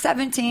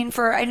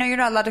 I know you're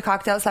not allowed to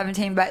cocktail at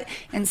 17, but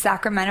in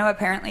Sacramento,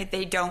 apparently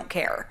they don't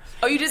care.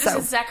 Oh, you did this So-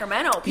 in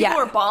Sacramento? People Yeah.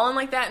 were balling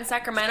like that in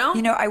Sacramento?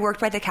 You know, I worked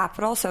by the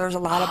Capitol, so there's a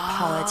lot of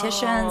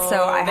politicians.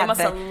 So I they had must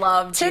the have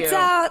loved tits you.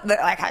 out.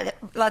 I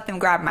let them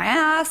grab my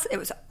ass. It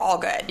was all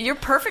good. You're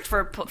perfect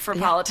for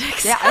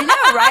politics. Yeah, I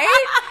know,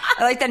 right?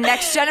 Like the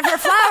next Jennifer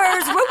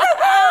Flowers. Woo, woo,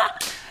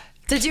 woo.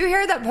 Did you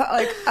hear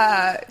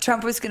that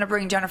Trump was going to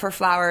bring Jennifer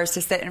Flowers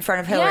to sit in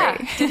front of Hillary?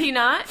 Yeah. Did he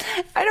not?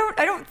 I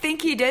don't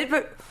think he did,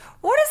 but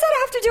what does that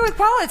have to do with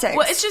politics?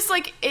 Well, it's just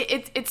like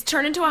it's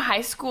turned into a high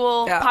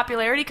school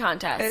popularity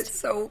contest. It's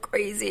so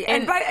crazy.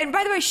 And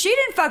by the way, she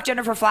didn't fuck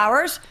Jennifer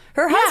Flowers.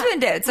 Her husband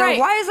did. So right.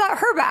 why is that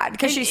her bad?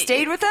 Because she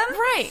stayed with him?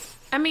 Right.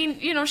 I mean,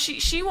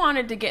 she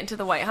wanted to get into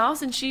the White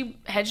House, and she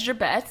hedged her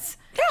bets.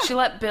 Yeah. She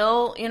let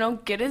Bill,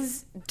 get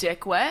his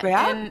dick wet.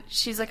 Yeah. And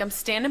she's like, I'm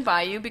standing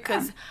by you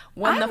because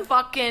when the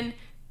fucking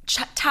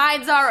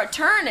tides are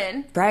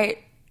a-turning... Right.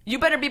 You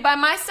better be by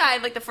my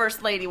side like the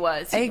first lady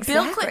was. Exactly.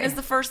 Bill Clinton is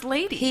the first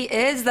lady. He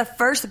is the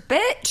first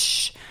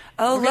bitch.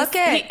 Oh, look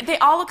at...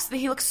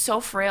 He looks so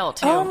frail,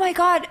 too. Oh, my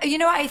God.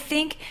 I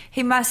think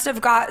he must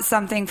have got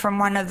something from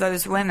one of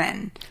those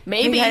women.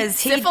 Maybe.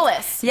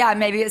 Syphilis. Yeah,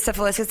 maybe it's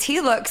syphilis, because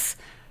he looks...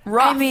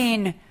 rough. I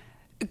mean...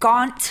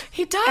 gaunt.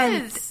 He does.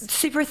 And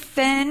super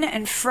thin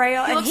and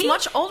frail. He looks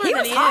much older than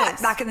he is. He was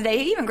hot back in the day.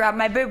 He even grabbed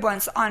my boob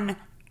once on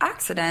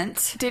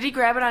accident. Did he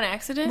grab it on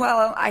accident?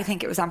 Well, I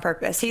think it was on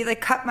purpose. He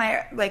cut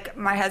my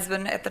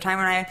husband at the time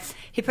when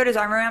he put his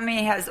arm around me.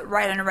 He has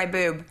right under my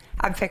boob.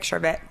 I have a picture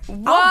of it.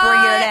 What?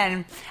 I'll bring it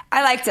in.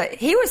 I liked it.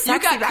 He was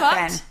sexy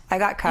back then. I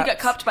got cupped. You got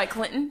cupped by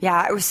Clinton?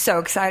 Yeah, I was so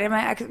excited.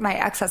 My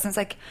ex-husband's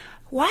like,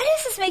 why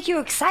does this make you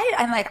excited?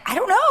 I'm like, I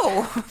don't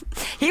know.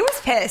 He was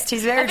pissed.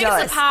 He's very jealous. I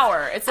think it's the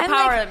power. It's the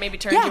power that maybe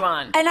turns you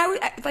on.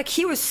 And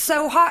he was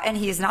so hot, and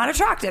he's not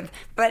attractive.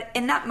 But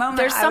in that moment,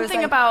 there's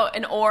something about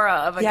an aura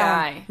of a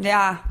guy.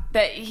 Yeah.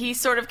 That he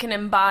sort of can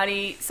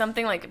embody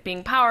something like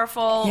being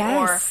powerful,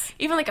 or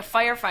even like a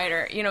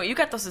firefighter. You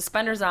got those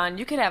suspenders on,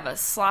 you could have a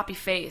sloppy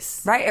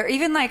face. Right, or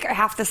even like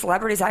half the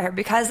celebrities out here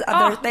because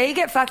of they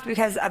get fucked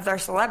because of their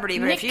celebrity.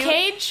 But Nick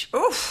Cage?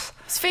 Oof.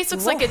 His face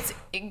looks like it's,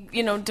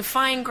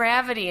 defying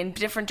gravity in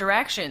different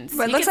directions.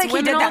 But it looks like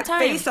he did that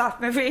Face Off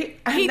movie.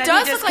 He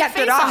does look like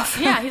Face Off.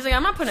 Yeah, he's like,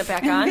 I'm not putting it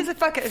back on. He's like,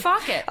 fuck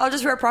it. I'll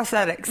just wear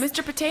prosthetics.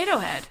 Mr. Potato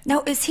Head.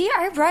 No, is he?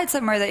 I've read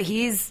somewhere that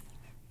he's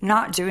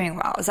not doing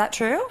well. Is that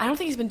true? I don't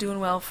think he's been doing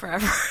well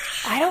forever.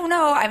 I don't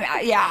know.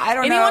 I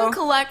don't know. Anyone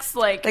collects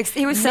like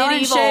he was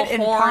selling shit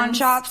in pawn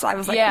shops. I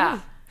was like, yeah.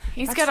 Ooh.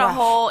 He's got a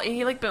whole...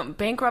 He,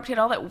 bankrupt. He had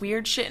all that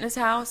weird shit in his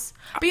house.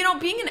 But,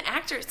 being an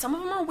actor, some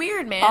of them are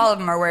weird, man. All of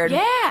them are weird.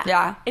 Yeah.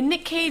 Yeah. And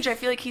Nick Cage, I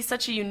feel like he's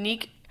such a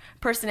unique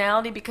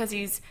personality because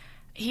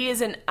he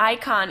is an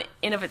icon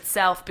in of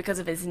itself because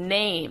of his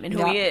name and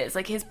who he is.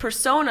 Like, his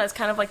persona is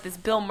kind of like this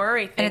Bill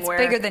Murray thing and it's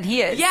bigger than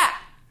he is. Yeah.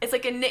 It's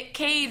like a Nick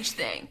Cage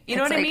thing. You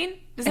know what I mean?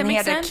 Does that make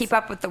sense? And he had to keep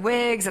up with the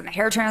wigs and the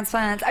hair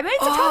transplants. I mean,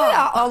 it's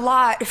probably a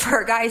lot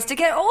for guys to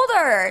get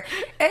older.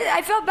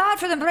 I feel bad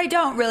for them, but I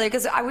don't really,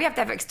 because we have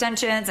to have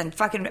extensions and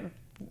fucking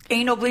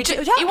anal bleaching.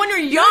 When you're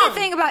young. You know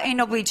anything about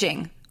anal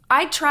bleaching?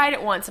 I tried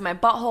it once, and my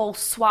butthole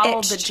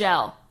swallowed the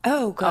gel.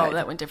 Oh, good. Oh,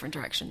 that went different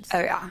directions. Oh,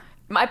 yeah.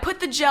 I put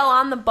the gel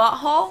on the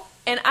butthole,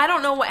 and I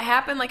don't know what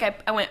happened. Like,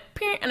 I went,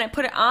 and I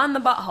put it on the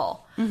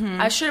butthole.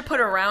 Mm-hmm. I should have put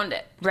it around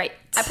it. Right.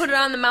 I put it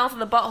on the mouth of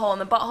the butthole, and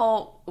the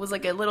butthole was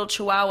like a little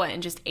chihuahua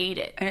and just ate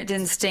it. And it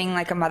didn't sting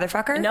like a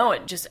motherfucker? No,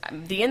 it just...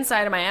 The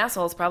inside of my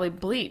asshole is probably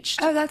bleached.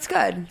 Oh, that's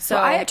good. So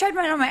I tried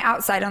mine on my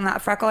outside on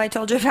that freckle I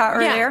told you about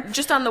earlier. Yeah,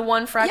 just on the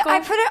one freckle? Yeah, I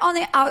put it on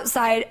the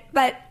outside,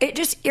 but it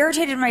just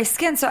irritated my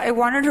skin, so I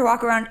wanted to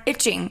walk around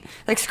itching,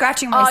 like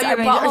scratching myself.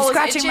 Your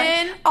butthole is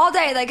itching? All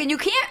day, and you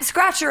can't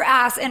scratch your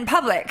ass in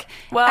public.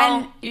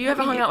 Well, you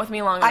haven't hung out with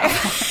me long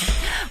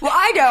enough. Well,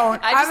 I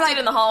don't. I just did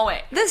in the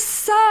hallway. This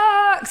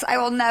sucks. I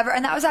will never.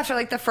 And that was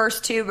after the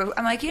first two. But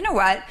I'm like, you know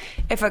what?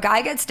 If a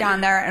guy gets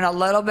down there and a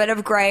little bit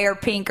of gray or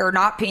pink or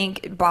not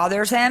pink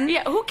bothers him,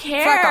 yeah, who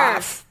cares? Fuck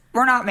off.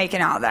 We're not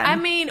making out then. I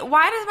mean,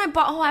 why does my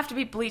butthole have to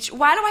be bleached?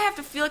 Why do I have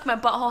to feel like my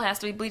butthole has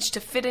to be bleached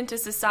to fit into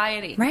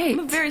society? Right. I'm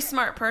a very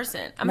smart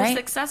person. I'm a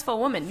successful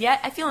woman.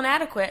 Yet I feel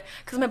inadequate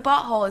because my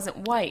butthole isn't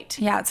white.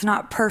 Yeah, it's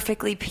not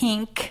perfectly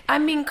pink. I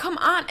mean, come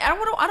on. I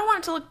don't want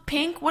it to look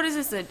pink. What is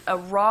this, a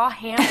raw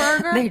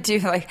hamburger? They do,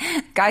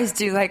 guys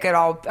do like it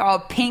all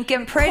pink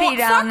and pretty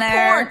down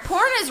there.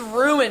 Porn has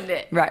ruined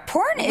it. Right.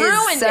 Porn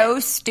is so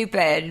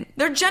stupid.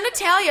 Their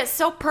genitalia is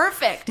so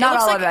perfect. Not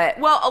all of it.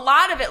 Well, a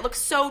lot of it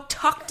looks so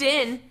tucked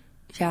in.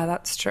 Yeah,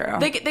 that's true.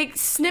 They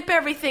snip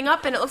everything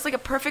up and it looks like a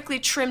perfectly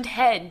trimmed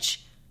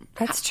hedge.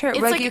 That's true.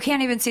 Like you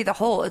can't even see the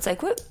hole. It's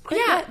like, what?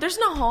 Yeah, there's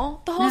no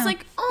hole. The hole's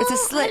like, oh, it's a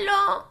slit.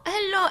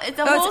 Hello.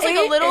 The hole's like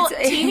a little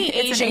teeny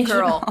Asian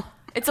girl.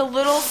 It's a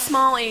little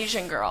small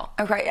Asian girl.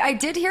 Okay, I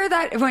did hear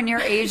that when you're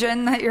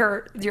Asian, that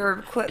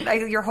your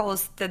hole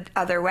is the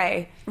other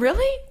way.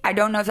 Really? I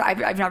don't know if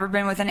I've never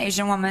been with an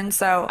Asian woman,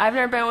 so I've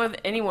never been with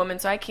any woman,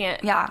 so I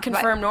can't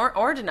confirm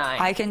or deny.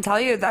 I can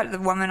tell you that the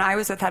woman I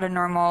was with had a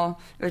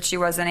normal, but she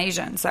wasn't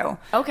Asian. So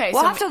okay,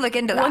 we'll have to look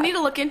into that. We'll need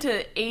to look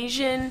into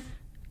Asian.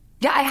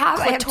 Yeah, I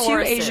have 2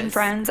 Asian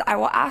friends. I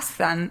will ask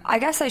them. I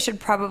guess I should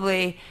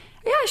probably.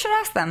 Yeah, I should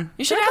ask them.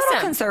 You should They're ask them. a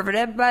little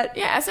conservative, but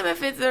yeah, ask them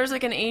if there's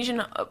like an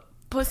Asian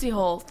pussy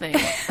hole thing.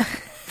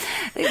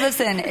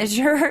 Listen, is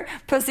your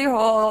pussy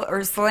hole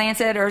or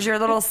slanted, or is your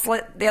little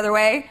slit the other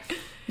way?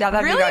 Yeah,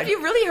 that'd be good. Have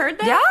you really heard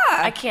that?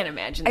 Yeah, I can't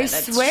imagine that. I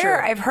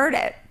swear I've heard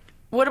it.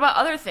 What about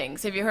other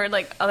things? Have you heard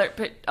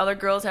other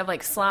girls have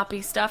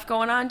sloppy stuff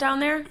going on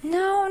down there?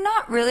 No,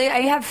 not really.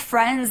 I have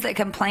friends that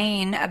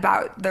complain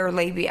about their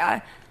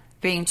labia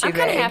being too big. I'm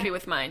kind of happy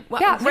with mine.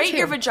 Well, yeah, rate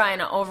your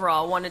vagina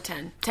overall, 1 to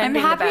 10. 10 I'm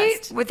being happy the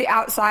best. with the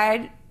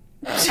outside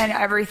and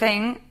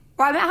everything.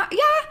 Well,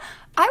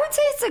 I would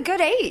say it's a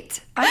good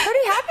 8. I'm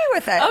pretty happy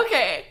with it.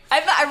 Okay.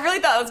 I really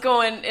thought it was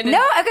going in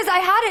No, because I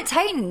had it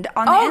tightened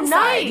on the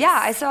inside. Nice.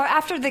 Yeah, so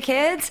after the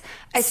kids,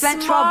 I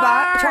spent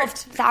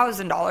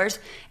 $12,000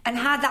 and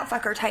had that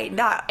fucker tightened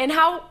up. And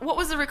what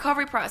was the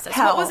recovery process?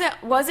 Hell. What was it?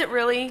 Was it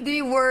really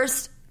The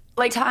worst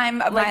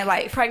time of my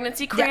life.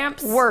 Pregnancy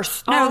cramps? Yeah,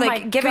 worst. No,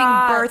 giving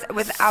birth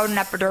without an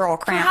epidural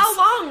cramps. For how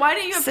long? Why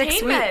didn't you have 6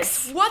 pain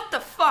weeks. meds? What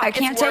the fuck? I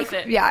can't it's worth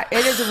take it. Yeah,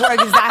 it is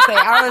exactly.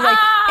 I was like,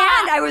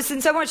 and I was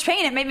in so much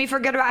pain, it made me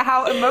forget about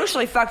how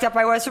emotionally fucked up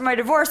I was from my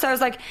divorce. So I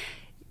was like,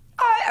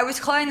 I was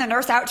calling the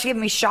nurse out to give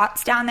me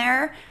shots down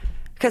there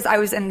because I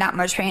was in that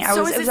much pain. It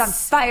was on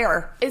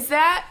fire. Is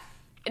that...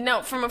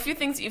 No, from a few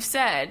things you've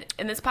said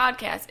in this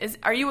podcast,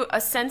 are you a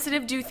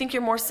sensitive? Do you think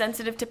you're more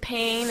sensitive to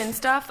pain and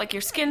stuff? Like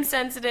your skin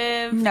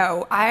sensitive?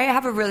 No, I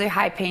have a really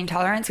high pain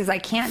tolerance because I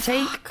can't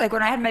take, like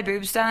when I had my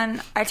boobs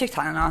done, I took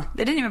Tylenol.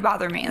 They didn't even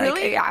bother me. Really?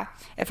 Like, yeah.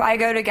 If I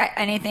go to get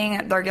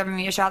anything, they're giving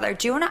me a shot. Like,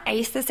 do you want to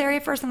ice this area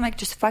first? I'm like,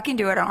 just fucking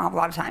do it. I don't have a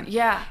lot of time.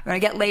 Yeah. You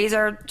want to get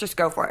laser? Just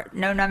go for it.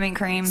 No numbing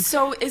cream.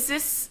 So is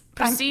this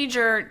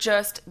procedure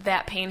just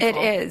that painful? It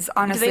is,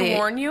 honestly. Did they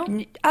warn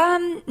you?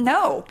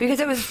 No,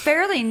 because it was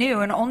fairly new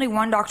and only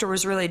one doctor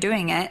was really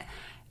doing it.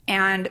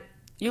 And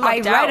I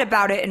read out.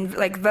 about it in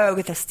like Vogue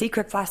with the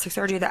secret plastic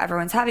surgery that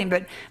everyone's having,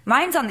 but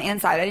mine's on the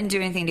inside. I didn't do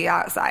anything to the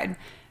outside.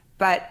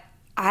 But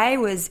I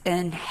was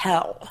in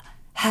hell.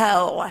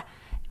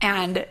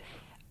 And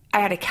I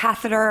had a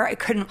catheter. I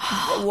couldn't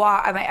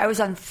walk. I was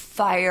on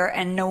fire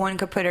and no one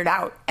could put it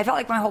out. I felt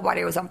like my whole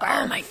body was on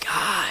fire. Oh my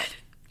God.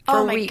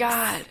 For my weeks.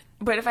 God.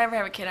 But if I ever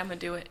have a kid, I'm going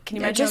to do it. Can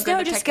you imagine how good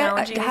the just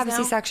technology have is a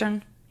now?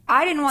 C-section.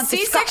 I didn't want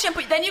C-section,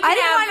 but then you I can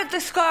didn't have... want the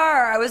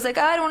scar. I was like,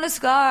 I don't want a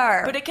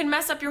scar. But it can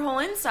mess up your whole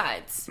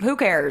insides. Who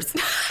cares? You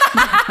do.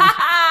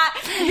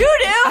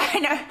 I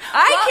know.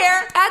 I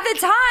care. At the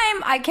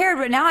time, I cared,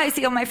 but now I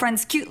see all my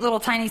friends' cute little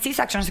tiny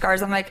C-section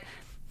scars. I'm like,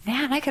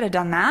 man, I could have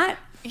done that.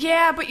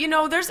 Yeah, but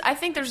I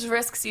think there's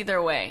risks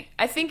either way.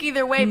 I think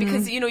either way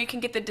because, you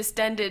can get the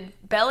distended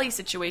belly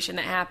situation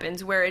that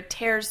happens where it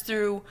tears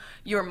through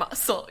your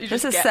muscle.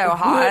 This is so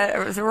hot.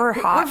 We're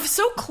hot. We're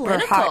so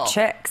clinical. We're hot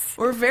chicks.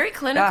 We're very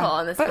clinical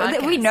on this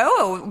podcast. We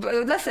know.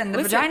 Listen,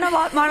 the vagina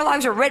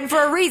monologues are written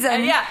for a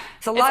reason. Yeah.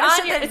 It's a lot of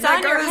shit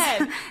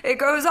it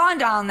goes on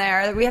down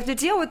there that we have to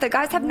deal with. The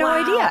guys have no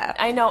idea.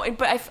 I know,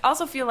 but I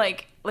also feel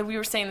like we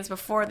were saying this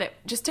before, that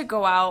just to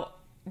go out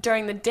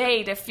during the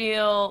day to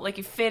feel like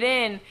you fit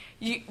in,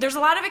 there's a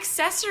lot of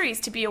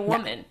accessories to be a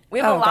woman. Yeah. We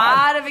have a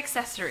lot of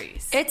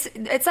accessories.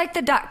 It's like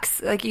the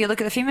ducks. Like you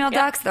look at the female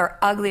ducks, they're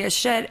ugly as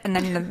shit, and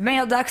then the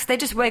male ducks, they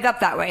just wake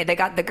up that way. They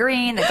got the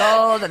green, the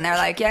gold, and they're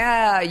like,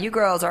 yeah, you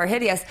girls are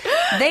hideous.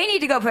 They need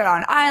to go put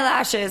on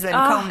eyelashes and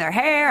comb their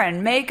hair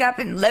and makeup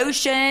and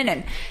lotion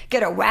and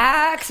get a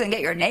wax and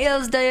get your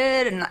nails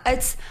did, and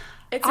it's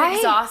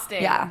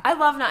exhausting. Yeah, I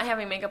love not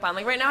having makeup on.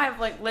 Like right now, I have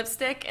like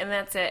lipstick, and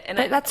that's it. And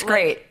that's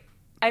great.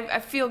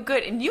 I feel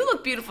good, and you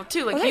look beautiful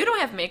too. Like you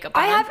don't have makeup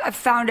on. I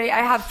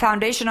have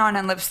foundation on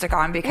and lipstick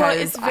on because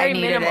it's very I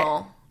needed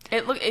minimal.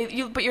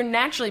 But you're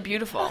naturally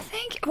beautiful. Oh,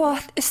 thank you. Well,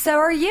 so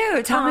are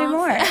you. Tell me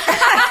more. It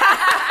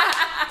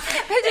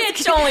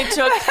only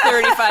took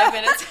 35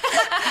 minutes.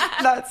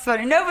 That's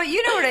funny. No, but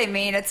you know what I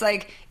mean. It's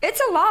like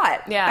it's a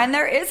lot. Yeah, and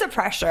there is a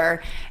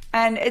pressure.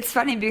 And it's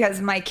funny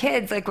because my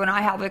kids, like when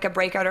I have like a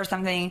breakout or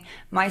something,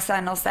 my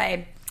son will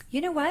say,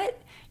 "You know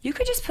what? You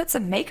could just put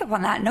some makeup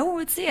on that. No one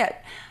would see it."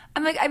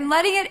 I'm like, I'm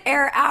letting it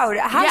air out.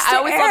 It has to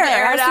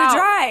air. It has to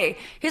dry.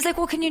 He's like,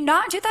 well, can you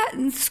not do that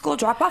in school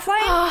drop-off line?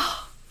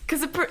 Oh,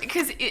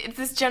 because it's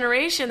this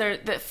generation,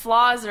 the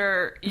flaws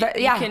are you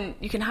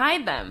can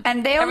hide them,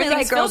 and they only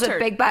like girls with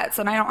big butts,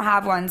 and I don't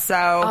have one.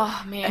 So,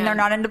 and they're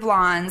not into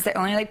blondes. They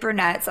only like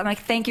brunettes. I'm like,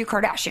 thank you,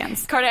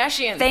 Kardashians.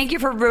 Thank you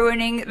for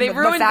ruining the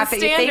fact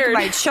that you think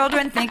my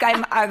children think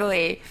I'm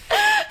ugly.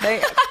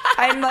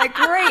 I'm like,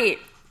 great.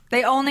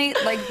 They only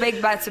like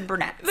big butts and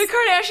brunettes. The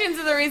Kardashians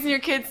are the reason your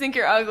kids think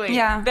you're ugly.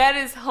 Yeah. That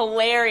is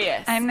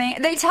hilarious. I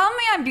mean, they tell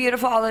me I'm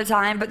beautiful all the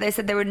time, but they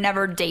said they would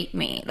never date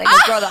me. Like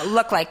a girl that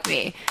looked like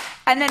me.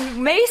 And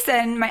then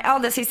Mason, my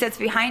eldest, he sits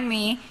behind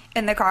me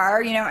in the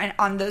car, and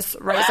on this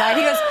right side.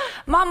 He goes,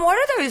 Mom, what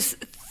are those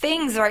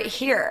things right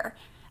here?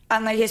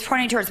 And like he's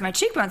pointing towards my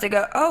cheekbones. I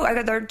go,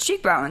 they're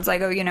cheekbones. I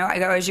go,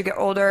 as you get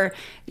older,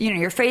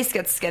 your face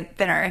gets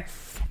thinner.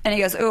 And he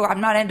goes, oh,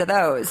 I'm not into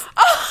those.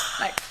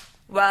 Like,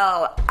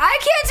 well, I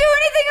can't do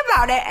anything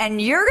about it,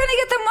 and you're going to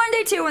get them one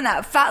day, too, when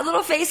that fat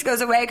little face goes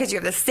away, because you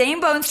have the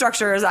same bone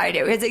structure as I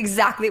do.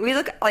 We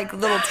look like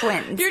little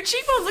twins. Your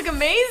cheekbones look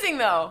amazing,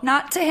 though.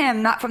 Not to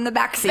him, not from the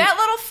backseat. That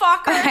little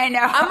fucker. I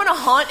know. I'm going to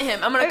haunt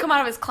him. I'm going to come out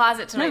of his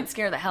closet tonight and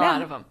scare the hell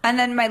out of him. And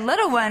then my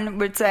little one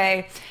would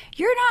say,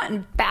 you're not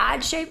in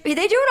bad shape. They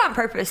do it on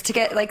purpose to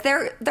get, like,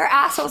 they're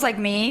assholes like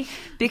me,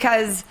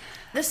 because...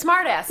 The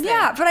smart ass thing.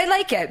 Yeah, but I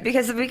like it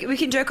because we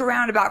can joke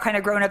around about kind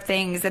of grown up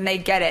things and they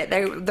get it.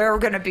 They're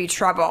going to be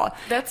trouble.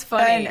 That's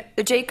funny.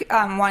 And Jake,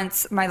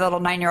 once, my little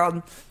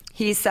 9-year-old,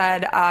 he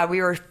said we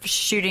were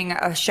shooting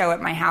a show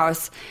at my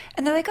house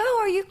and they're like, oh,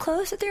 are you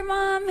close with your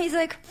mom? He's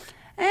like,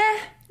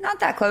 not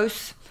that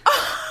close.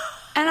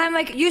 And I'm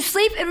like, you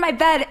sleep in my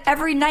bed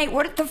every night.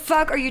 What the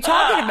fuck are you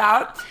talking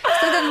about? So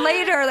then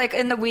later, like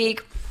in the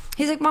week,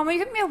 he's like, Mom, will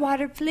you get me a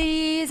water,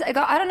 please? I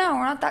go, I don't know.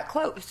 We're not that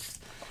close.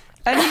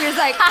 And he was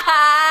like,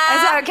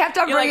 and so I kept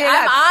on bringing it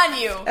up. I'm on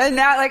you. And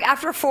now, like,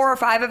 after 4 or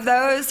 5 of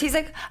those, he's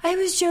like, I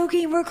was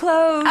joking, we're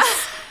close.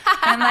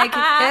 I'm like,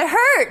 it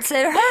hurts.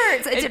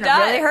 It didn't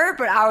really hurt,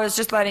 but I was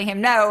just letting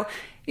him know.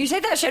 You say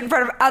that shit in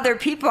front of other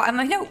people. I'm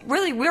like, no,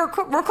 really, we're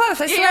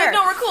close, I swear.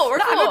 No, we're cool. We're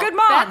cool. I'm a good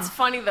mom. That's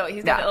funny, though.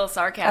 He's got a little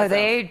sarcasm. Oh,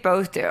 they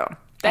both do.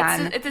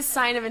 It's a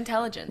sign of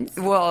intelligence.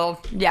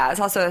 Well, yeah, it's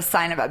also a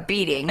sign of a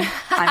beating.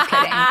 I'm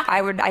kidding.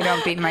 I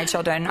don't beat my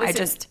children. Listen, I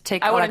just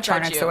take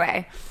electronics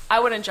away. I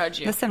wouldn't judge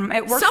you. Listen,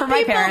 it worked for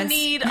my parents. Some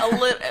people need a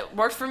little. It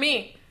worked for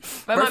me.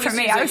 My worked for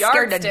me. I was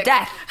scared to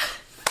death.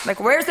 Like,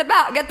 where's the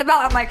belt? Get the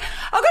belt. I'm like,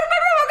 I'll go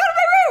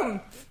to my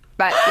room.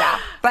 But yeah,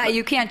 but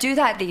you can't do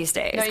that these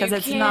days because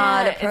it's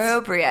not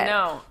appropriate.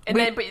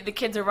 Then but the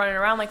kids are running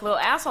around like little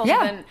assholes.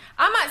 Yeah. And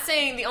I'm not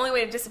saying the only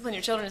way to discipline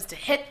your children is to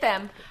hit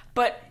them.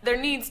 But there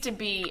needs to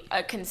be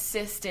a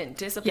consistent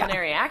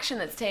disciplinary action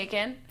that's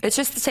taken. It's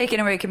just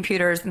taking away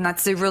computers, and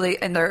that's the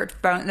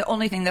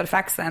only thing that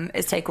affects them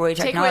is take away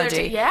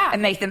technology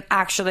and make them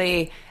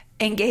actually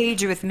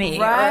engage with me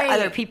or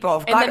other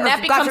people. And then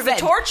that becomes the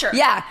torture.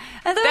 Yeah.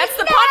 And that's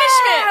the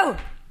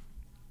punishment.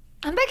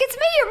 I'm like, it's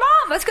me, your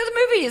mom. Let's go to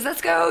the movies.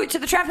 Let's go to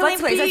the trampoline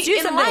place. Let's do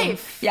something.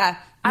 Life. Yeah.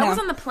 I was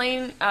on the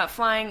plane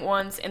flying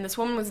once, and this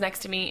woman was next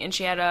to me, and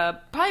she had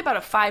probably about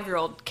a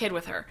 5-year-old kid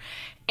with her.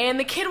 And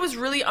the kid was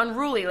really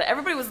unruly. Like,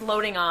 everybody was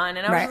loading on,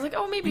 and I was like,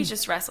 oh, maybe he's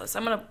just restless.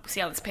 I'm going to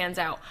see how this pans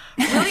out.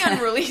 Really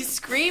unruly,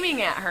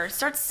 screaming at her,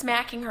 starts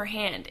smacking her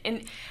hand.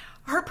 And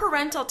her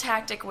parental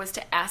tactic was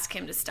to ask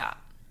him to stop.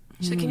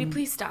 She's like, can you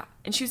please stop?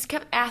 And she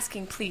kept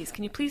asking, please,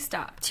 can you please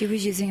stop? She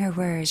was using her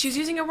words. She was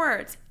using her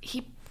words.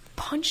 He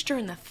punched her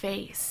in the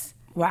face.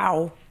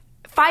 Wow.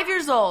 5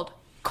 years old,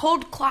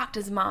 cold clocked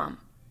his mom.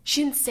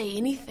 She didn't say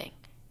anything.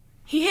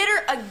 He hit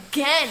her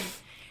again.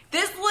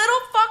 This little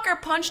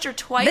fucker punched her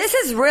twice. This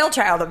is real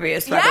child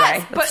abuse, by the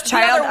way. But it's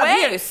child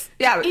abuse.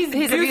 Yeah, he's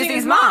abusing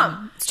his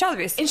mom. It's child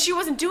abuse. And she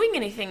wasn't doing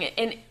anything.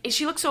 And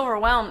she looked so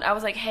overwhelmed. I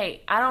was like,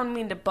 hey, I don't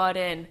mean to butt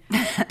in,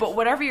 but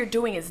whatever you're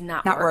doing is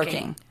not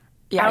working.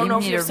 Yeah, I don't know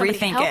if you there's somebody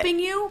helping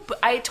you, but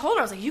I told her,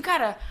 I was like, you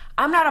gotta,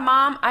 I'm not a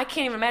mom. I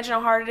can't even imagine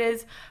how hard it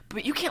is,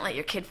 but you can't let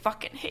your kid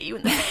fucking hit you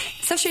in the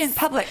face. Especially in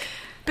public.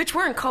 Bitch,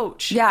 we're in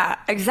coach. Yeah,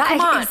 exactly.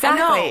 Come on,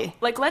 exactly. I know.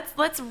 Like,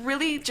 let's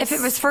really just... If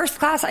it was first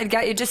class, I'd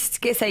get you just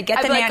say,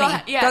 get the like,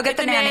 nanny. Go get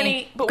the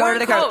nanny. But go we're to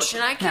the coach.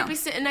 And I can't be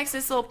sitting next to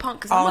this little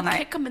punk because I'm going to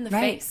kick him in the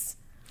face.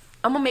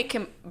 I'm going to make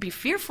him be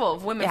fearful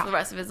of women for the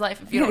rest of his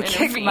life if you don't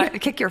intervene.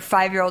 Kick your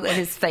 5-year-old in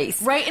his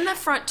face. Right in the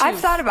front tooth. I've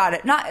thought about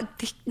it.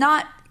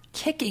 Not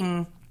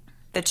kicking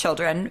the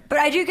children, but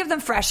I do give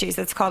them freshies.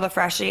 It's called a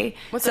freshie.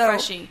 What's a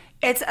freshie?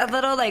 It's a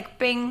little like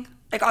bing...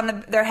 like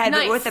on their head,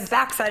 but with the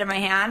backside of my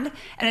hand,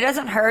 and it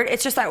doesn't hurt.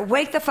 It's just like,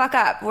 wake the fuck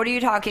up. What are you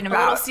talking about?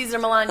 A little Caesar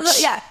Milan. Like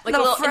a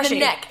little in the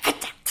neck.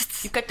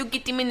 You got to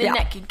get him in the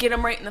neck. You get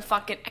him right in the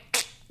fucking...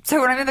 So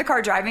when I'm in the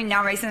car driving,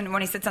 now Mason,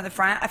 when he sits on the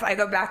front, if I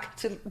go back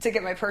to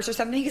get my purse or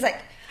something, he's like,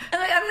 I'm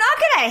not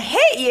going to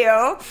hit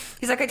you.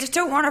 He's like, I just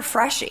don't want a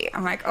freshie.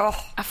 I'm like, oh.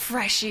 A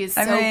freshie is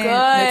good.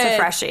 It's a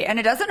freshie. And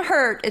it doesn't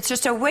hurt. It's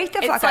just a wake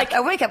the fuck up.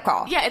 A wake-up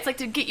call. Yeah, it's like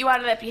to get you out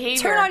of that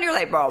behavior. Turn on your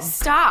light bulb.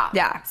 Stop.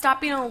 Yeah. Stop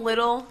being a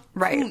little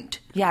hoot.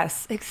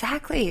 Yes,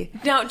 exactly.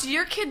 Now, do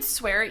your kids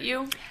swear at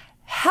you?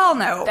 Hell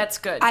no. That's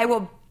good. I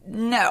will...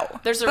 No.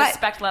 There's a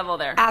respect level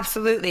there.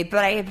 Absolutely.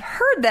 But I've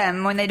heard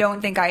them, when they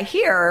don't think I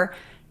hear...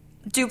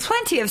 do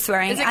plenty of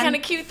swearing. Is it kind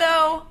of cute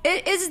though?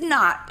 It is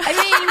not. I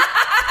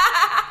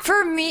mean,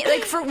 for me,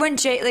 like for when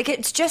Jake, like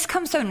it's just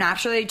comes so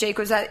naturally. Jake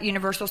was at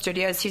Universal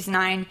Studios. He's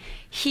 9.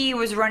 He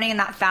was running in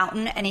that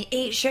fountain and he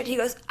ate shit. He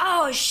goes,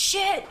 "Oh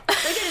shit!" Like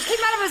it just came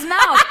out of his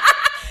mouth.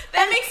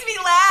 That makes me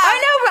laugh. I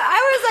know, but I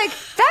was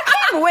like,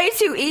 that came way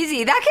too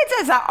easy. That kid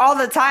does that all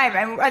the time,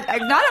 and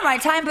not at my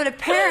time, but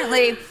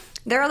apparently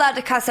they're allowed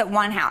to cuss at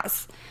one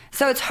house,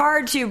 so it's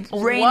hard to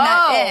rein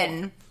that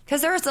in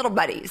because there's little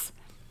buddies.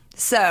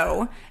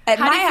 So at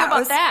my house, how do you feel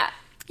about that?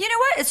 You know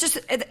what? It's just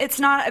it's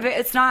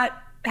not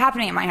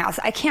happening at my house.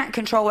 I can't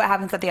control what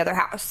happens at the other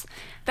house.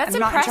 That's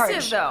I'm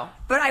impressive, though.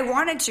 But I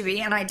wanted to be,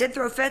 and I did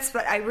throw fits.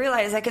 But I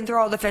realized I can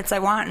throw all the fits I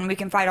want, and we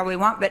can fight all we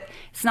want, but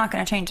it's not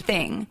going to change a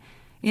thing.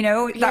 You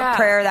know that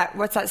prayer?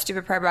 What's that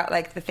stupid prayer about?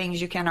 Like the things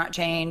you cannot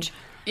change.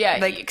 Yeah,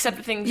 like accept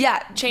the things.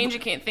 Yeah, change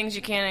things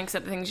you can, and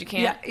accept the things you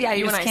can't. Yeah.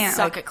 You and just can't. I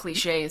suck at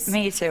cliches.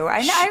 Me too.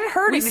 I've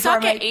heard it before.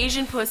 We suck at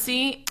Asian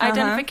pussy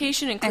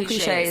identification and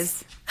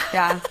cliches.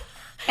 Yeah.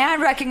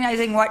 And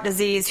recognizing what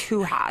disease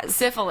who has.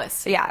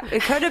 Syphilis. Yeah,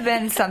 it could have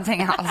been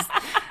something else.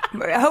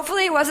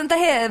 Hopefully it wasn't the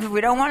HIV. We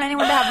don't want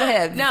anyone to have the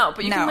HIV. No,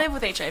 but you can live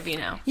with HIV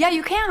now. Yeah,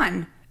 you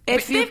can.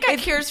 They've got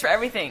cures for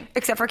everything.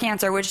 Except for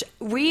cancer, which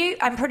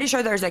I'm pretty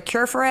sure there's a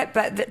cure for it,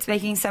 but it's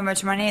making so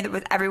much money that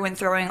with everyone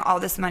throwing all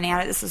this money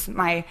at it, this is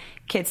my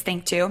kids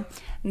think too,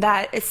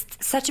 that it's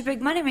such a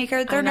big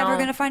moneymaker, they're never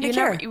going to find a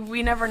cure.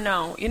 We never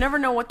know. You never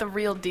know what the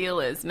real deal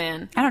is,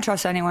 man. I don't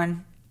trust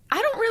anyone.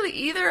 I don't really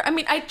either. I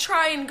mean, I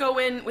try and go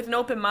in with an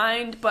open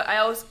mind, but I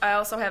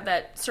also have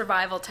that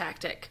survival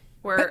tactic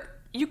where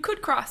you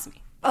could cross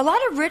me. A lot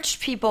of rich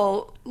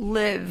people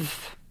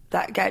live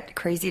that get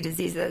crazy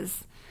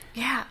diseases.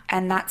 Yeah.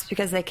 And that's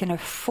because they can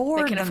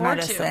afford the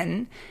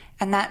medicine.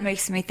 And that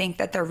makes me think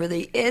that there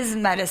really is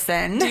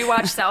medicine. Do you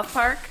watch South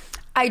Park?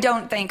 I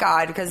don't, thank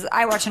God, because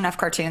I watch enough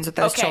cartoons with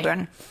those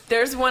children.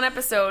 There's one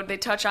episode, they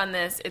touch on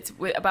this. It's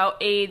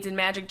about AIDS and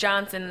Magic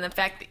Johnson and the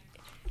fact that...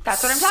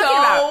 That's what I'm talking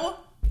about. So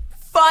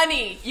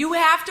funny. You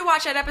have to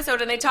watch that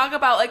episode, and they talk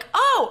about, like,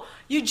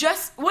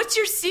 what's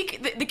your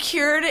secret? The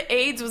cure to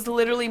AIDS was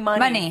literally money.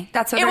 Money.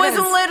 That's what it was.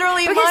 It was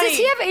literally because money. Does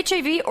he have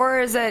HIV,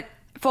 or is it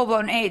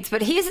full-blown AIDS?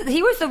 But he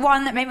was the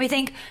one that made me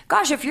think,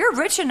 gosh, if you're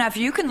rich enough,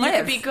 you can live. You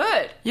could be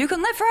good. You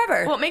can live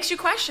forever. Well, it makes you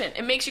question.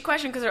 It makes you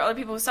question because there are other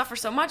people who suffer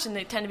so much, and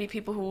they tend to be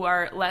people who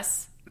are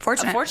less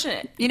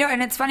unfortunate. You know,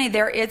 and it's funny,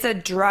 there is a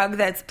drug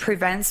that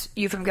prevents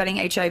you from getting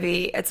HIV.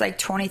 It's like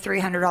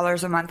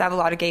 $2,300 a month. I have a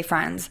lot of gay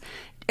friends.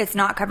 It's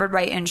not covered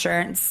by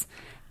insurance,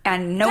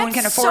 and no one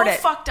can afford it.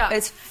 That's so fucked up.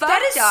 It's fucked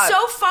That is up.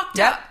 so fucked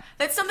up.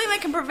 That's something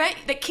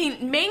that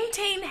can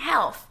maintain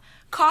health.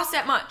 Cost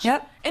that much.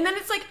 Yep. And then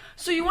it's like,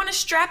 so you want to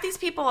strap these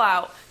people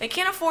out. They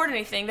can't afford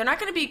anything. They're not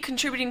going to be a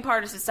contributing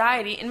part of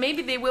society. And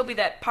maybe they will be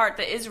that part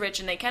that is rich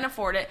and they can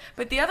afford it.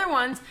 But the other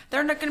ones,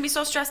 they're not going to be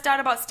so stressed out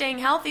about staying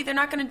healthy. They're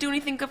not going to do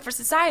anything good for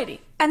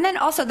society. And then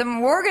also,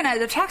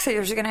 the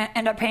taxpayers are going to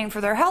end up paying for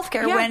their health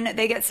care when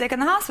they get sick in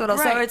the hospital.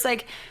 Right. So it's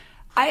like,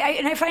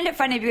 I find it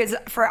funny because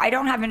I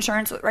don't have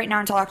insurance right now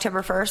until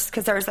October 1st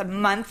because there's a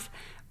month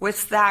with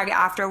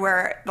SAG-AFTRA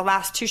where the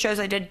last 2 shows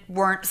I did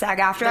weren't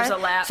SAG-AFTRA. There's a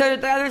lapse. So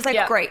I was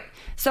like, great.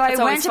 So I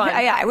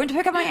went to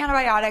pick up my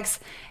antibiotics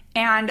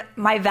and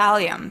my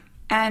Valium.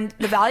 And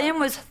the Valium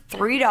was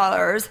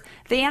 $3.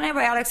 The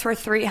antibiotics were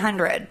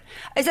 $300.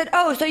 I said,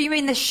 oh, so you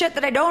mean the shit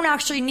that I don't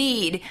actually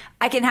need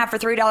I can have for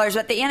 $3,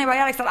 but the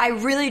antibiotics that I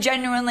really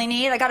genuinely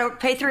need, I got to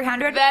pay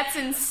 $300? That's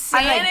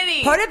insanity.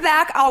 I'm like, put it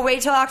back. I'll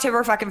wait till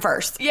October fucking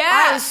 1st.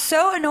 Yeah. I was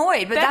so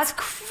annoyed. But that's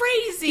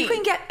crazy. You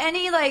can get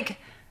any, like,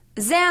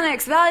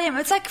 Xanax, Valium.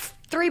 It's like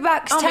 $3,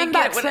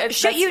 $10.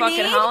 Shit you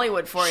need.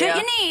 Hollywood for shit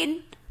you. you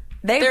need.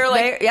 They're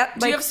like, yep,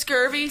 do you have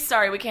scurvy?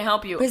 Sorry, we can't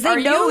help you. Because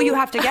they know you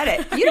have to get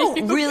it. You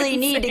don't really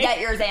need to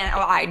get your Xanax. Oh,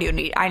 I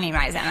need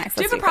my Xanax.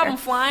 Do you have a problem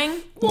flying?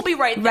 We'll be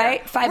right there.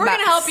 Right? $5. We're going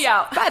to help you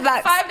out.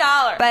 $5.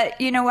 $5.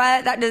 But you know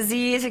what? That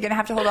disease, you're going to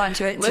have to hold on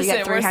to it until you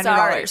get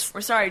 $300.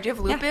 We're sorry. Do you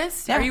have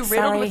lupus? Yeah. Are you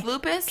riddled with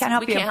lupus? Can't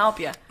help we can't help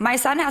you. My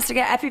son has to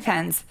get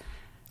EpiPens.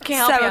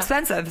 Can't help you. So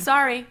expensive.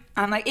 Sorry.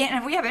 I'm like, and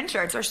if we have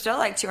insurance, they're still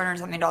like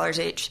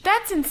 $200-something each.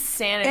 That's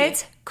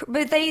insanity.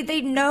 But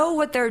they know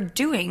what they're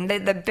doing. The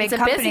big it's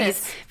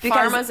companies. Because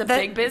pharma's a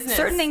big business.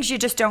 Certain things you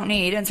just don't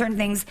need, and certain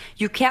things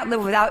you can't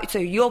live without. So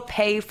you'll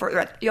pay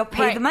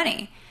the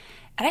money.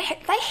 And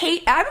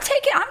I'm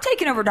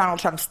taking over Donald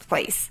Trump's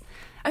place.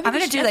 I'm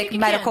going to do like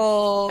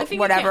medical,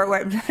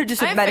 whatever,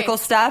 just like medical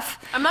stuff.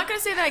 I'm not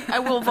going to say that I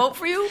will vote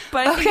for you,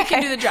 but I think you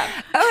can do the job.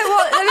 Okay,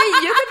 well, I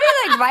mean, you could be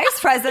like vice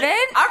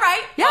president. All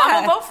right. Yeah. Well, I'm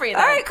going to vote for you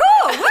then. All right,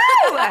 cool.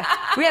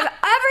 Woo! We have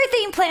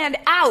everything planned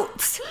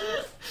out.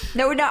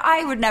 No,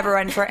 I would never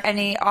run for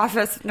any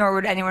office, nor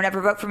would anyone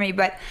ever vote for me.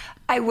 But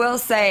I will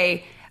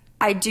say,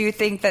 I do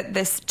think that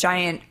this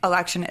giant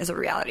election is a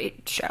reality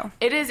show.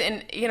 It is,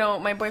 and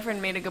my boyfriend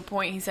made a good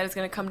point. He said it's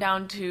going to come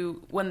down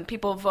to when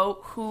people vote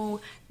who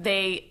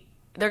they're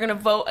going to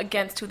vote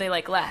against who they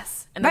like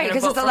less. And right,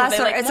 because it's a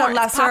lesser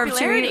of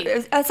two.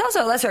 It's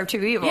also a lesser of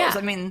two evils. Yeah.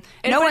 I mean,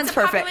 no one's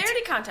perfect. It's a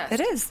popularity contest.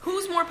 It is.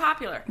 Who's more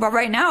popular? Well,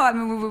 right now, I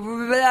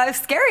mean, it's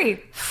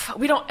scary.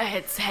 We don't.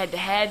 It's head to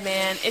head,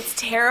 man. It's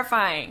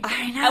terrifying.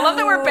 I know. I love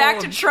that we're back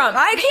to Trump.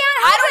 I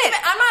can't.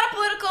 I'm not a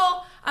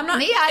political. I'm not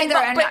me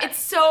either, but it's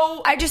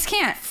so I just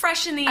can't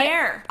fresh in the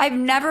air. I've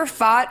never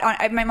fought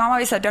on. My mom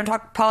always said, "Don't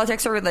talk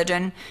politics or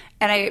religion,"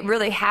 and I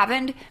really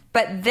haven't.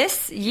 But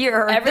this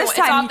year, this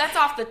time, that's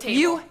off the table.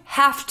 You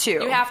have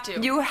to.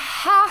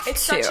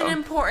 It's such an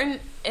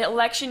important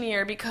election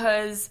year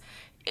because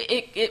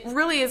it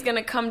really is going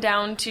to come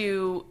down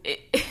to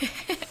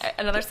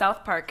another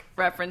South Park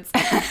reference.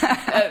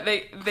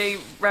 They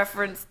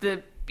referenced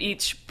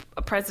each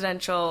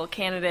presidential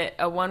candidate.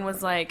 One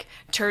was like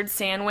turd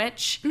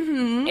sandwich,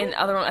 and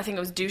the other one I think it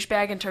was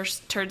douchebag and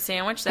turd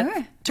sandwich.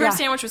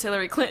 Sandwich was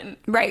Hillary Clinton,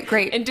 right?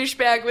 Great. And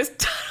douchebag was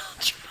Donald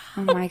Trump.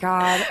 Oh my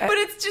God! But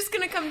it's just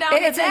going to come down to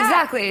that.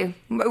 Exactly.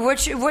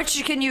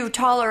 Which can you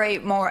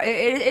tolerate more?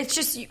 It's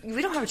just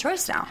we don't have a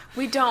choice now.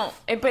 We don't.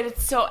 But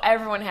it's so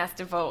everyone has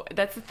to vote.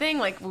 That's the thing.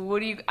 Like,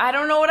 what do you? I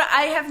don't know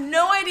I have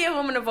no idea who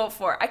I'm going to vote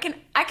for. I can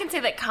say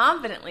that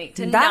confidently.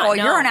 You're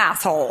an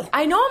asshole.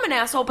 I know I'm an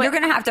asshole, but you're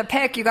going to have to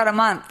pick. You got a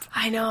month.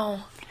 I know.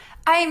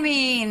 I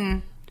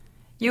mean,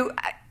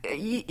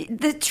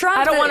 the Trump.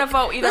 I don't want to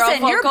vote either.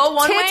 Listen, I'll go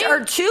one way. Your tits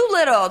are too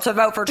little to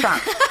vote for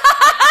Trump.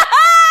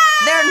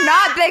 They're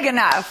not big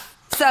enough.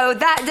 So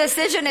that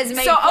decision is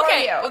made for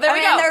you. Well, there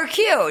we go. And they're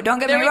cute. Don't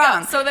get me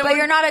wrong. So but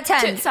you're not a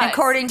 10,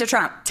 according to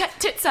Trump.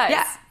 Tit size.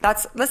 Yeah.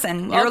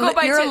 Listen, you're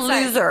a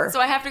loser. So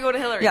I have to go to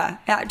Hillary.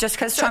 Yeah. Just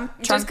because Trump.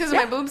 Just because of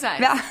my boob size.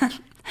 Yeah.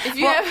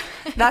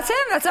 That's him.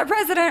 That's our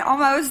president.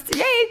 Almost.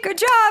 Yay! Good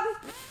job.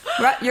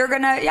 You're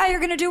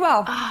gonna do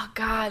well. Oh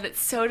God,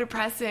 it's so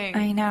depressing.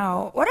 I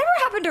know. Whatever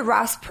happened to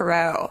Ross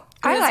Perot?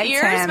 I liked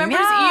ears. him. Remember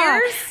his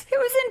ears? It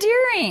was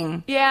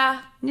endearing.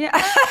 Yeah.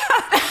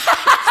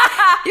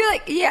 You're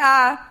like,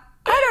 yeah.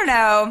 I don't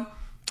know.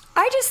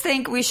 I just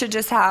think we should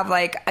just have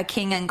like a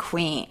king and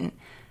queen,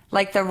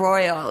 like the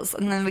royals,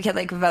 and then we could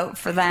like vote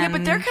for them. Yeah,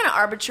 but they're kind of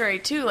arbitrary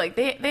too. Like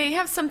they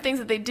have some things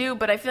that they do,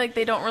 but I feel like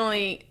they're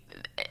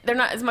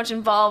not as much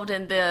involved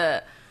in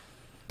the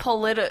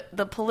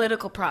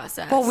political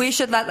process. Well, we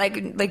should let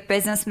like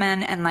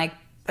businessmen and like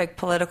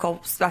political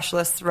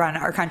specialists run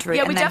our country.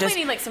 Yeah, and we then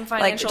definitely need like some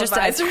financial just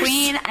advisors. a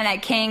queen and a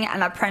king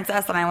and a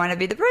princess, and I want to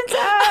be the princess.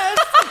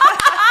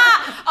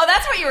 Oh,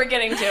 that's what you were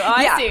getting to. Oh,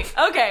 I see.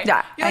 Okay.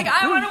 Yeah. You're like,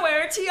 I want to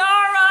wear a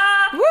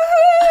tiara. Woohoo!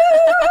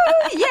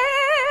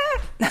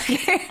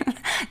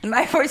 Yeah.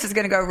 My voice is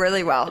going to go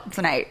really well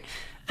tonight,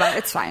 but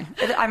it's fine.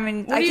 I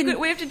mean, what do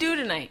we have to do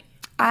tonight?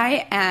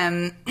 I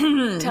am.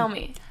 Tell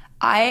me.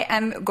 I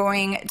am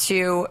going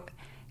to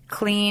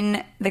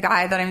clean the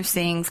guy that I'm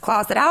seeing's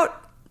closet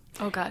out.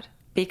 Oh God.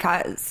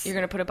 Because you're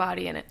going to put a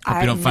body in it.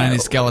 Hope you don't find any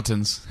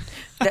skeletons.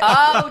 Close.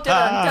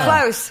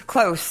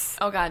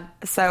 Oh God.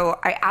 So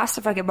I asked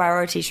if I could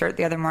borrow a t-shirt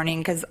the other morning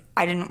because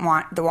I didn't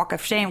want the walk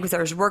of shame because there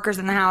was workers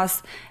in the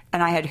house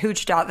and I had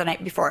hooched out the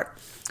night before.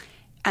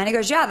 And he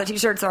goes, yeah, the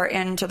t-shirts are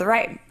in to the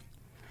right.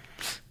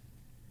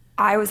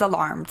 I was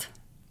alarmed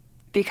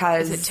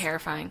because is it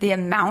terrifying? The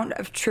amount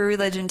of True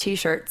Religion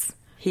t-shirts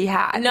he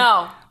had.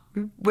 No.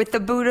 With the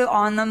Buddha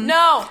on them.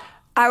 No.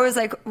 I was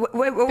like,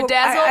 wait. Bedazzled?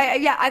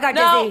 I got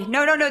dizzy.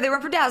 No, they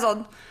weren't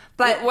bedazzled.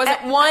 But was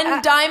it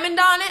one diamond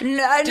on it?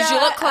 No, Did you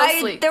look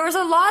closely? There was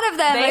a lot of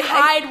them. They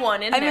hide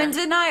one in there. I'm in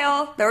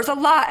denial. There was a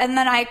lot, and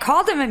then I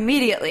called him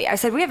immediately. I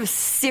said, "We have a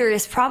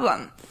serious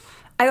problem."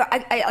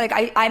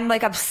 I'm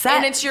like upset,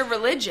 and it's your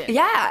religion.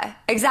 Yeah,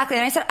 exactly.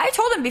 And I said, I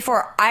told him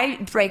before I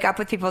break up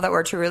with people that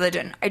were True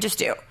Religion. I just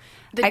do.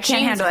 I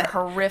can't handle it.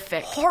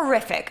 Horrific.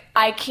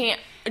 I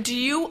can't. Do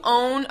you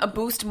own a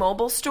Boost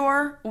Mobile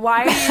store?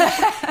 Why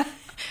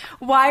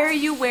are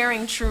you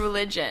wearing True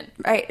Religion?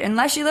 Right,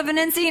 unless you live in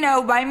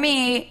Encino, by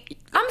me.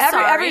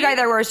 Sorry. Every guy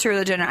that wears True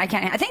Religion, I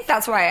can't. I think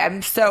that's why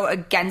I'm so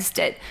against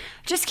it.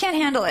 Just can't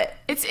handle it.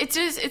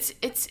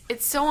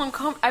 It's so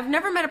uncomfortable. I've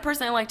never met a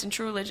person I liked in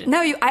True Religion.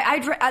 No,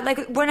 I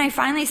like when I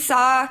finally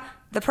saw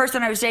the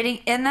person I was dating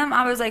in them,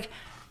 I was like,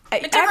 a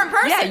different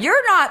person. Yeah,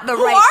 you're not the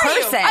who right are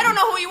person. You? I don't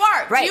know who you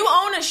are. Right. Do you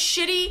own a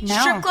shitty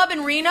strip club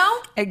in Reno?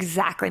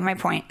 Exactly my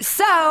point.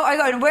 So I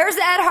go, and where's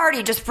the Ed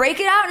Hardy? Just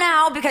break it out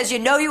now because you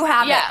know you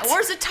have it. Yeah,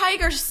 where's the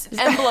tiger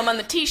emblem on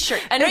the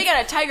t-shirt? I know you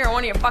got a tiger on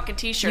one of your fucking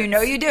t-shirts. You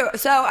know you do.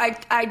 So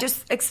I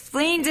just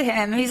explained to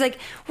him. He's like,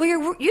 well,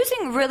 you're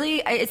using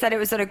really, I said it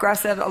was an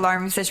aggressive,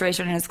 alarming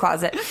situation in his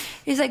closet.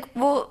 He's like,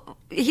 well,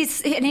 he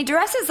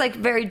dresses like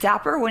very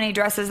dapper when he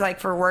dresses like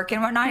for work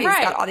and whatnot. He's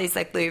got all these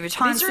like Louis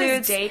Vuitton suits. These are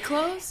his day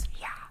clothes?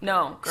 Yeah.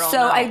 No, girl. So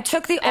no. I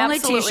took the only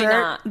Absolutely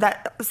t-shirt not.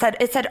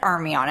 that said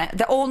Army on it.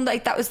 The old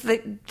that was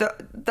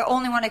the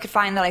only one I could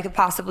find that I could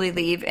possibly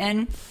leave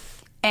in.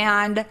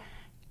 And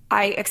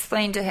I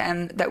explained to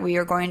him that we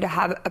are going to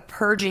have a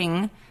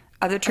purging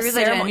of the True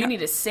Religion. Ceremony. You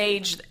need to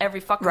sage every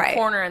fucking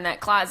corner in that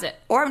closet.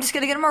 Or I'm just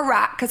going to get him a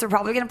rack because we're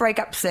probably going to break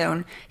up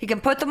soon. He can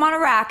put them on a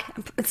rack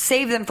and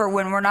save them for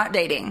when we're not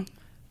dating.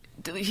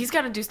 He's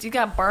got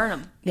to burn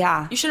them.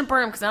 Yeah. You shouldn't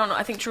burn them because I don't know.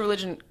 I think True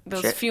Religion,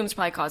 those fumes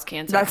probably cause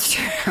cancer. That's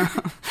true.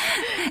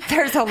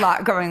 There's a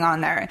lot going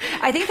on there.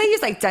 I think they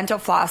use like dental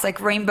floss,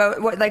 like rainbow,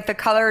 like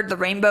the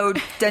rainbow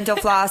dental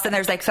floss, and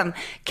there's like some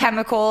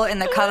chemical in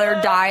the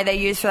colored dye they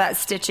use for that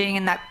stitching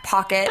in that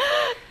pocket.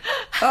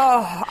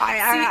 Oh,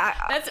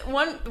 that's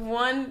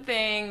one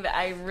thing that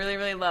I really,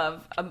 really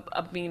love.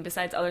 I mean,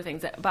 besides other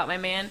things about my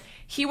man,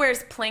 he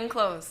wears plain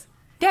clothes.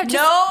 Yeah,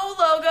 no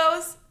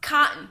logos,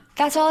 cotton.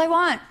 That's all I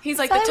want. He's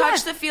like,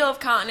 the feel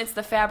of cotton. It's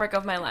the fabric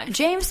of my life.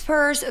 James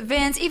Purse,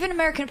 Vince, even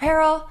American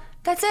Apparel.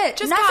 That's it.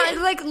 Just nothing.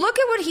 cotton. Like, look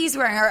at what he's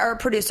wearing. Our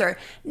producer.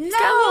 He's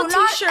got a little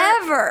not t-shirt.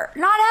 ever.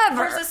 Not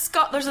ever. There's a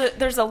skull.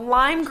 There's a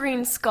lime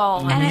green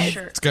skull on his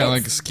shirt. It's got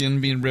like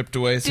skin being ripped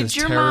away. It says Did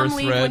your terror mom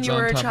leave threads when you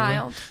were on a top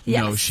child? Of it.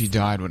 Yes. No, she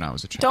died when I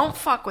was a child. Don't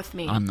fuck with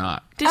me. I'm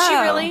not. Did she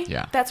really?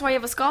 Yeah. That's why you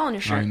have a skull on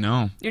your shirt. I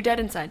know. You're dead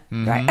inside.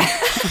 Mm-hmm. Right.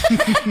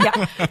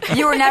 Yeah.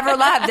 You were never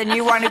loved, and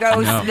you want to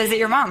go visit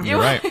your mom. You're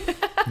right.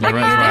 You're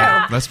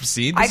right. Let's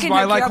see. This is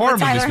why I like horror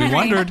movies. We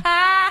wondered.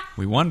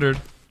 We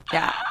wondered.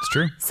 Yeah. It's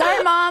true.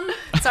 Sorry, Mom.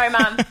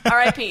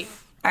 R.I.P.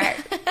 All right.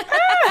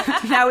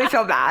 Now we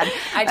feel bad.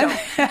 I don't.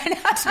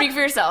 Speak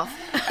for yourself.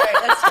 Right,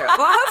 that's true.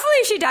 Well,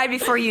 hopefully she died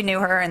before you knew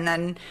her, and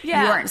then you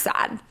weren't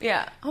sad.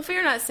 Yeah. Hopefully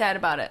you're not sad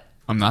about it.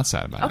 I'm not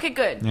sad about it. Okay,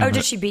 good. Yeah,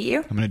 did she beat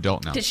you? I'm an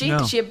adult now. Did she? No.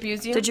 Did she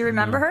abuse you? Did you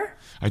remember her?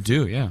 I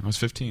do, yeah. I was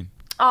 15.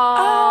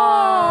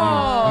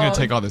 Oh. I'm going to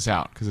take all this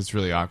out because it's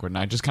really awkward. And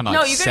I just kind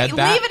of said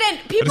that. Leave it in.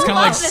 People I just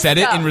kind of said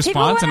stuff. it in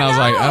response, and I was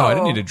like, oh, I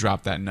didn't need to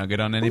drop that nugget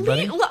on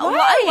anybody.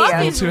 I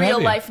love these real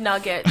heavy. life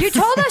nuggets. You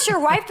told us your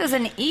wife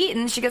doesn't eat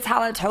and she gets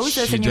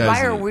halitosis and you buy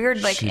her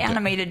weird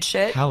animated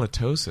shit.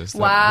 Halitosis?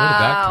 Wow. Where did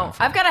that come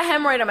from? I've got a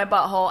hemorrhoid on my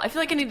butthole. I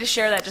feel like I need to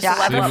share that just to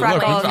level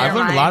up. I've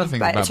learned a lot of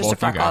things about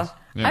both you guys.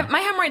 Yeah. My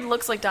hemorrhoid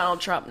looks like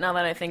Donald Trump now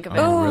that I think of it.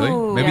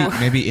 Oh, really?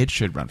 Maybe it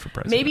should run for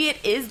president. Maybe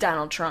it is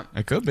Donald Trump.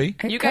 It could be.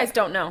 You guys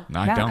don't know. No,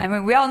 I don't. I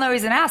mean, we all know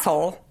he's an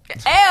asshole.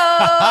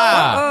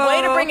 Ayo!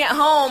 Way to bring it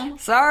home.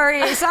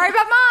 Sorry about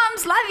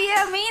moms. Love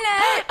you. Mean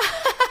it.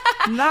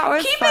 That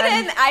was keep fun.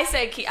 it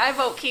in. I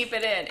vote keep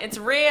it in. It's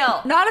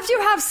real. Not if you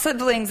have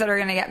siblings that are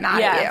going to get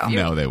mad at you.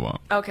 No, they won't.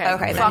 Okay,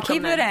 then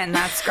keep it in.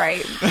 That's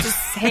great.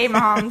 Just hey,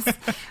 moms.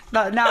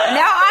 But now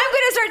I'm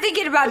going to start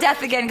thinking about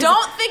death again.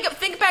 Don't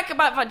think back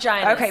about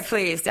vaginas. Okay,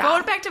 please.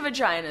 Go back to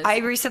vaginas. I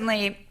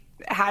recently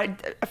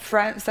had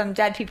some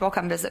dead people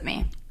come visit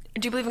me.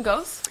 Do you believe in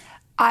ghosts?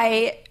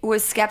 I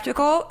was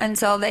skeptical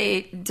until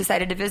they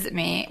decided to visit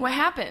me. What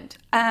happened?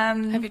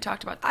 Have you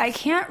talked about this? I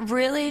can't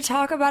really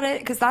talk about it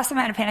because last time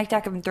I had a panic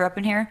attack and threw up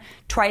in here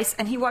twice,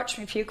 and he watched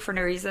me puke for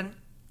no reason.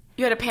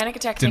 You had a panic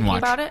attack thinking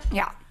about it?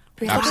 Yeah.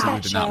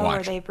 Absolutely did not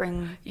watch. They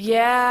bring...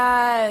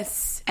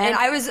 Yes. And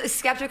I was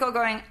skeptical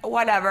going,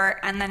 whatever,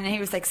 and then he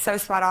was like so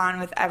spot on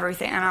with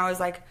everything, and I was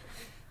like...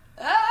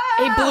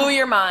 It blew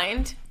your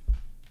mind.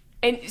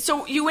 And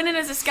so you went in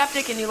as a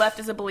skeptic and you left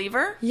as a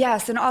believer?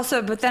 Yes, and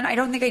also, but then I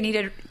don't think I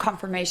needed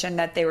confirmation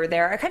that they were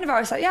there. I kind of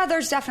always thought, yeah,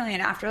 there's definitely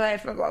an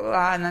afterlife, blah, blah,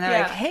 blah. And then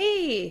they're like,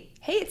 hey,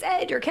 it's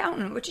Ed, your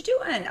accountant. What you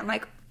doing? I'm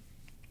like,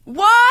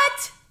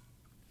 what?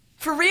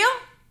 For real?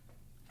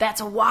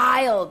 That's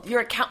wild.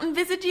 Your accountant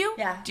visited you?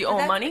 Yeah. Do you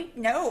owe money?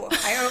 No.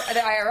 I owe the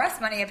IRS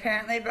money,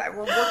 apparently, but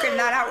we're working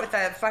that out with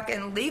a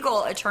fucking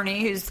legal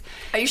attorney who's...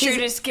 Are you sure you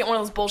just get one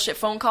of those bullshit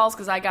phone calls?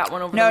 Because I got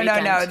one over the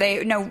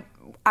weekend. No.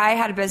 I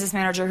had a business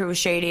manager who was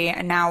shady,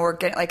 and now we're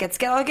getting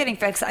it's all getting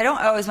fixed. I don't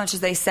owe as much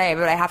as they say,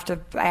 but I have to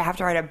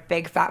write a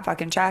big fat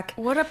fucking check.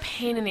 What a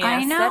pain in the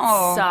I ass.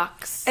 know. That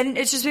sucks. And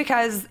it's just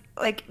because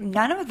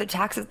none of the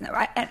taxes,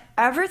 and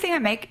everything I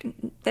make,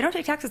 they don't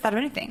take taxes out of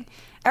anything.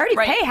 I already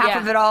pay half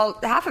of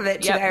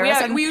it to the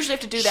IRS. We usually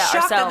have to do that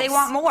shocked ourselves. That they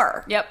want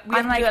more. Yep, we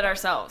have to do that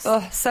ourselves.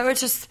 So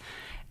it's just.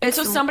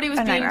 So somebody was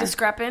being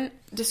discrepant,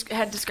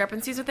 had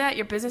discrepancies with that?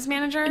 Your business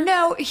manager?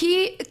 No,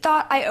 he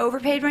thought I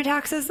overpaid my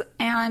taxes,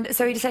 and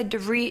so he decided to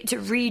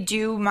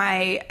redo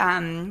my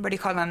what do you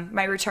call them?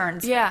 My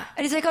returns. Yeah.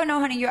 And he's like, "Oh no,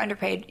 honey, you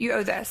underpaid. You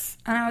owe this."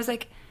 And I was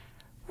like,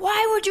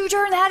 "Why would you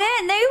turn that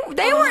in?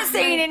 They weren't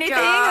saying anything. God.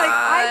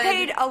 I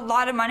paid a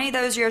lot of money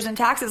those years in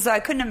taxes, so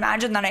I couldn't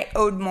imagine that I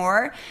owed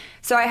more.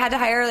 So I had to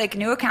hire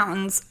new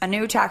accountants, a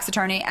new tax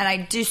attorney, and I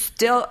do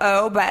still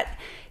owe, but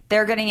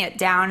they're getting it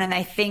down, and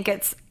I think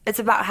it's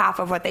about half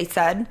of what they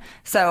said,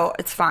 so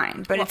it's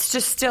fine. But it's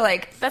just still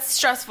that's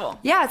stressful.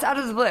 Yeah, it's out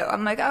of the blue.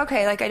 I'm like,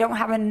 okay, I don't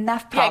have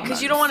enough problems. Yeah,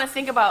 because you don't want to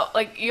think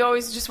about you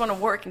always just want to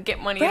work and get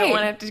money. Right. You don't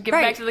want to have to give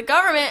back to the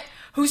government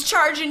who's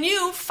charging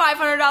you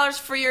 $500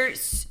 for your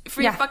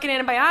fucking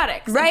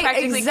antibiotics. Right, and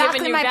practically exactly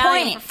giving you my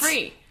Valium point. for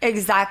free.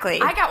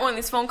 Exactly. I got one of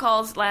these phone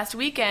calls last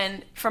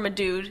weekend from a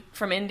dude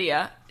from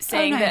India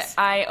saying that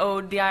I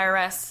owed the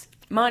IRS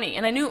money,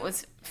 and I knew it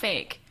was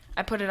fake.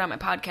 I put it on my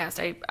podcast.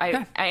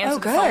 I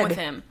answered the phone with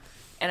him,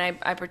 and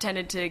I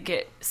pretended to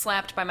get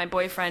slapped by my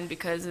boyfriend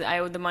because I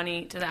owed the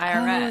money to the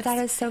IRS. Oh,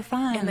 that is so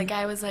fun. And the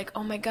guy was like,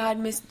 oh my God,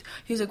 miss.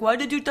 He was like, why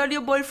did you tell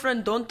your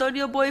boyfriend? Don't tell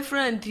your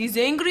boyfriend. He's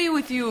angry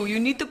with you. You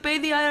need to pay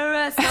the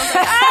IRS. And I was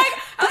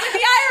like, the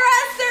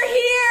IRS, they're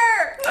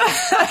here.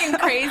 It's fucking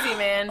crazy,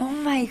 man. Oh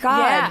my God.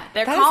 Yeah,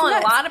 they're calling a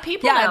lot of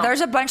people now.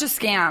 There's a bunch of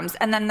scams.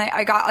 And then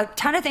I got a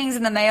ton of things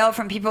in the mail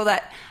from people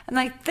that, I'm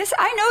like,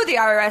 I know the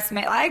IRS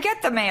mail. I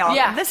get the mail.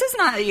 Yeah. This is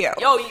not you.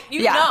 Oh,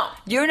 you know.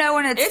 You know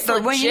when it's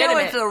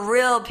the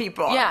real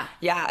people. Yeah.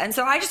 Yeah. And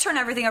so I just turn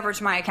everything over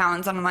to my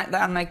accountants. And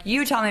I'm like,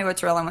 you tell me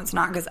what's real and what's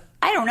not, because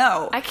I don't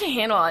know. I can't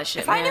handle all that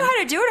shit, If I knew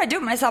how to do it, I'd do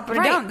it myself, but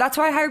I don't. That's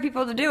why I hire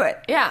people to do it.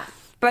 Yeah.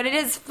 But it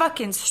is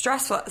fucking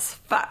stressful as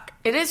fuck.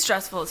 It is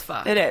stressful as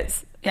fuck. It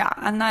is. Yeah.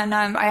 And then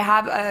I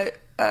have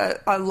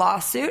a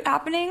lawsuit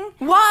happening.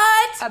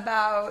 What?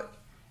 About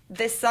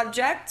this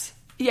subject.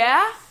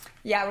 Yeah?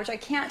 Yeah, which I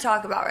can't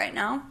talk about right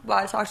now while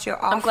I talk to you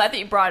off. I'm glad that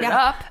you brought it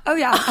up. Oh,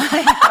 yeah.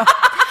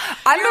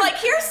 You're like,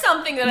 here's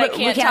something that I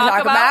can't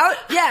talk about.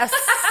 Yes.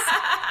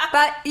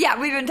 But, yeah,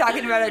 we've been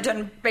talking about it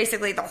on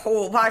basically the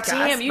whole podcast.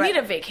 Damn, you need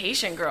a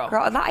vacation, girl.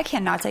 Girl, I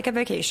cannot take a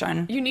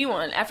vacation. You need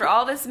one. After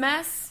all this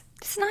mess?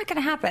 It's not going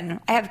to happen.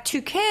 I have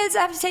 2 kids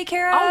I have to take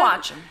care of. I'll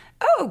watch them.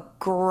 Oh,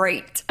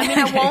 great. I mean,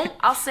 I won't.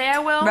 I'll say I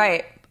will.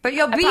 Right. But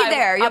you'll be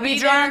there. You'll be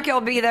drunk. You'll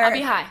be there. I'll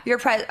be high.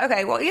 You're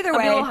okay. Well, either way,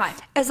 I'll be a little high.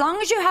 As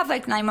long as you have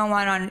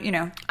 911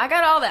 on, I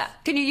got all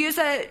that. Can you use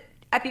a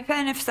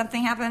EpiPen if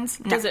something happens?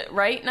 No. Does it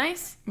write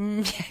nice?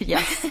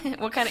 Yes.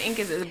 What kind of ink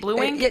is it? Is it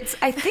blue ink?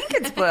 I think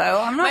it's blue.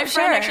 I'm not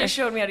sure. My friend actually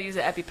showed me how to use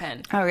an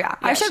EpiPen. Oh yeah.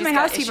 I showed my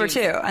housekeeper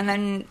too, and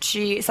then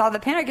she saw the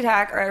panic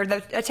attack or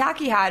the attack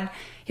he had.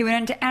 He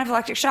went into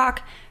anaphylactic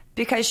shock.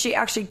 because she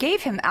actually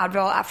gave him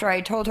Advil after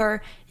I told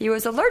her he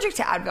was allergic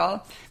to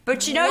Advil.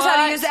 But she knows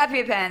how to use the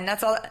EpiPen.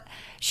 That's all.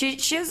 She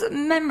has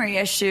memory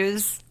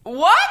issues.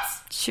 What?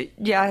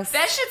 Yes.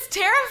 That shit's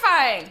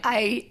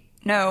terrifying.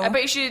 No. I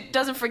bet she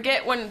doesn't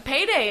forget when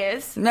payday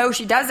is. No,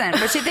 she doesn't.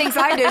 But she thinks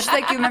I do. She's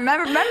like, you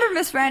remember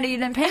Miss Brandi, you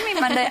didn't pay me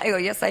Monday. I go,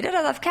 yes, I did.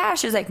 I left cash.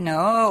 She's like,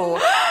 no.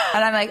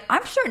 And I'm like,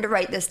 I'm starting to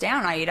write this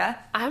down, Aida.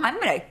 I'm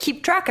going to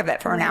keep track of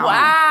it for now.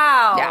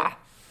 Wow. Yeah.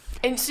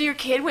 And so your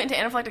kid went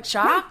into anaphylactic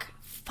shock?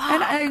 Fuck.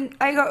 And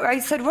I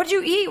said, what'd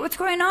you eat? What's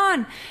going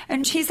on?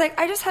 And she's like,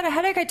 I just had a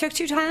headache. I took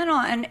 2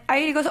 Tylenol. And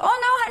Aida goes, oh, no,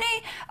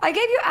 honey. I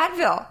gave you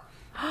Advil.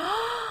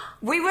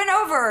 We went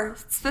over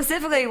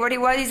specifically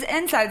what his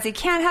insides. He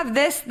can't have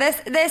this,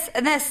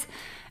 and this.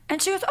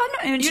 And she goes, oh,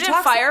 no. And you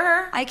didn't fire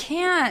her? I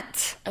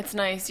can't. That's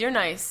nice. You're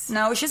nice.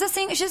 No, she's a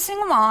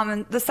single mom,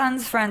 and the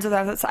son's friends with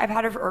her. I've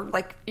had her for,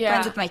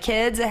 friends with my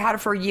kids. I had her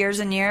for years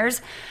and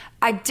years.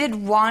 I did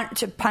want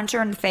to punch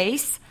her in the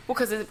face. Well,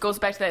 because it goes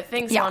back to that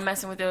thing, someone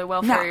messing with the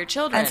welfare of your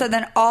children. And so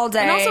then all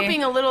day. And also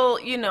being a little,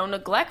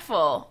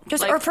 neglectful. Not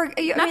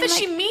that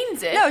she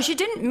means it. No, she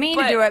didn't mean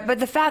to do it, but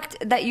the fact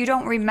that you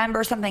don't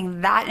remember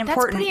something that important.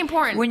 That's pretty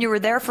important. When you were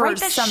there for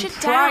some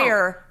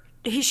prior.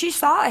 She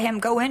saw him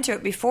go into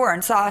it before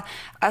and saw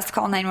us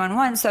call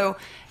 911. So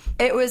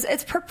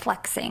it's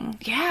perplexing.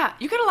 Yeah.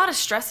 You get a lot of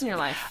stress in your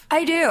life.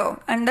 I do.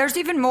 And there's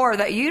even more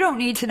that you don't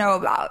need to know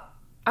about.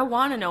 I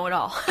want to know it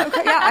all.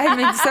 Okay, yeah, I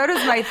mean, so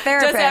does my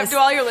therapist. Do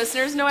all your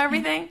listeners know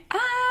everything?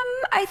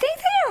 I think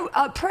they know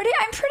I'm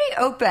pretty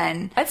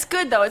open. That's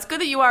good, though. It's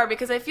good that you are,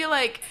 because I feel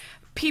like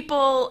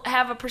people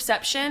have a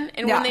perception,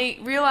 and when they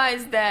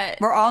realize that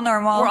we're all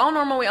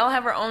normal, we all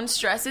have our own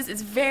stresses,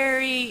 it's a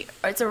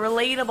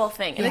relatable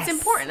thing, and it's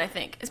important, I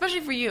think,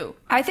 especially for you.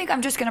 I think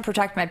I'm just going to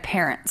protect my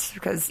parents,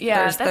 because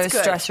there's those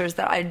stressors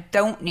that I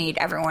don't need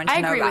everyone to know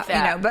about. I agree with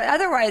that. But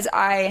otherwise,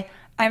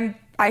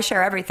 I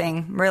share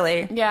everything,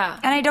 really. Yeah.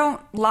 And I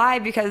don't lie,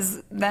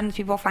 because then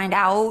people find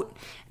out,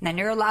 and then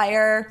you're a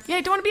liar. Yeah,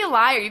 I don't want to be a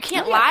liar. You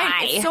can't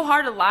lie. It's so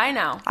hard to lie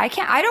now. I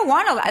don't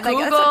want to lie.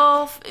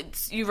 Google,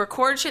 you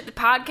record shit, the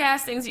podcast,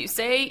 things that you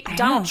say.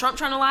 Donald Trump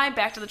trying to lie,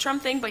 back to the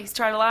Trump thing, but he's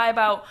trying to lie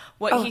about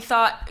what he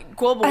thought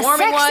global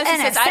warming was. He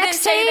says, I didn't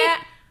say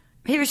that.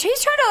 He's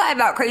trying to lie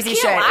about crazy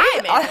shit.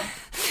 Lie, man.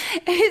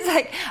 He's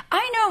like,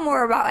 I know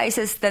more about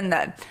ISIS than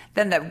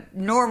the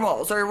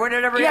normals or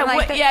whatever. Yeah,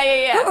 like Who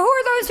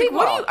are those people?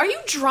 Are you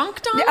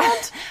drunk, Donald?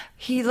 Yeah.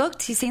 He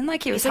seemed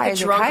like he was like high a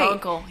drunk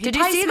uncle. Did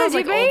you see the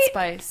debate? Like Old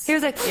Spice. He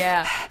was like,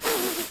 yeah.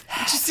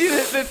 Did you see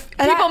the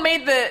people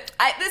made the?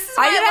 This is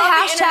why I did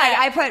a hashtag.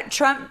 I put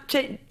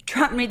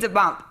Trump needs a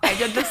bump. I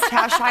did this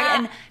hashtag,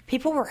 and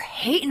people were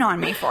hating on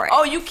me for it.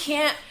 Oh, you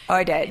can't. Oh,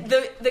 I did.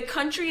 The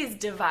country is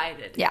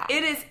divided. Yeah,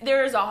 it is.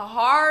 There is a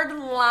hard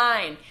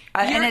line,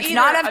 and it's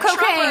not of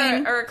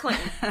cocaine or a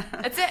Clinton.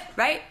 That's it,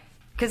 right?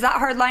 Because that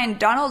hard line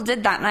Donald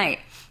did that night.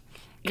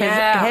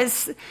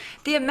 Because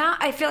the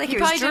amount, I feel like he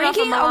was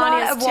drinking a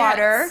lot of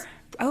water.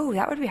 Oh,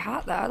 that would be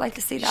hot, though. I'd like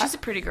to see that. She's a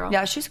pretty girl.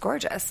 Yeah, she's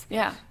gorgeous.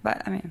 Yeah.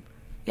 But, I mean,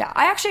 yeah,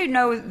 I actually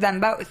know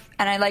them both,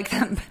 and I like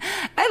them.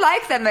 I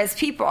like them as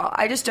people.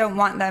 I just don't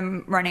want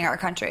them running our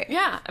country.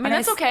 Yeah, I mean,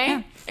 that's okay.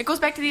 Yeah. It goes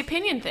back to the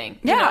opinion thing.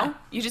 Yeah.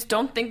 You just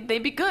don't think they'd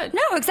be good.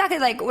 No, exactly.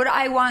 Like, would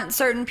I want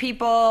certain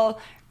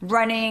people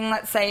running,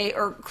 let's say,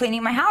 or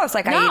cleaning my house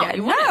like I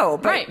did? No,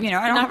 but, right. I don't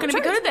You're not going to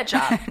be good at that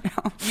job.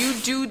 No. You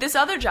do this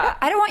other job.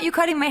 I don't want you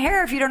cutting my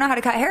hair if you don't know how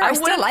to cut hair. I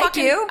still like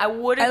you. I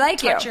wouldn't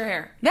touch your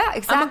hair. Yeah,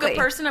 exactly. I'm a good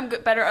person. I'm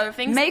better at other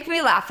things. Make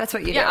me laugh. That's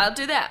what you do. Yeah, I'll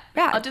do that.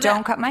 Yeah, I'll do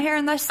don't cut my hair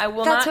unless I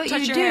will that's not what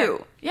touch you your do.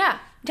 Hair. Yeah.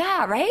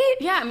 Yeah, right?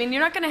 Yeah, I mean,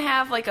 you're not going to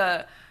have like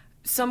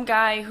some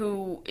guy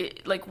who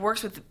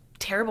works with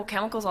terrible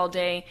chemicals all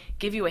day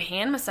give you a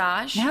hand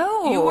massage.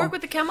 No. You work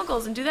with the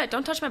chemicals and do that.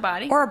 Don't touch my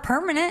body. Or a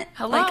permanent.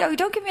 Hello. Like,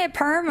 don't give me a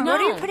perm. No.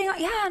 What are you putting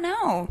on? Yeah,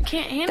 no.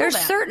 Can't handle There's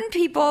that. certain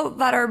people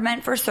that are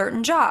meant for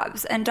certain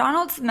jobs. And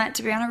Donald's meant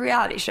to be on a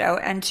reality show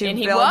and to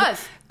build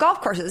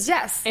golf courses.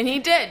 Yes. And he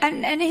did.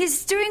 And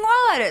he's doing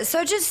well at it.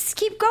 So just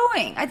keep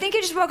going. I think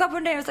he just woke up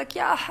one day and was like,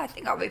 yeah, I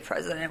think I'll be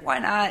president. Why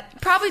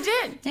not? Probably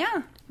did.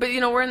 Yeah. But,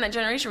 we're in that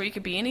generation where you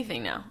could be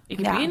anything now. You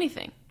can be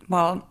anything.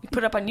 Well, you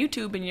put it up on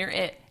YouTube and you're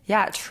it.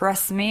 Yeah,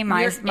 trust me.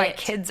 My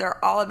kids are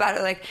all about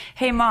it. Like,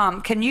 hey,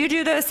 Mom, can you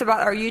do this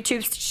about our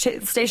YouTube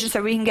station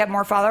so we can get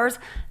more followers?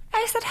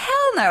 I said,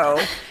 hell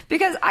no,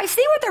 because I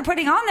see what they're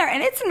putting on there,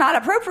 and it's not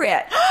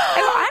appropriate.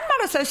 I'm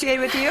not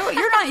associated with you.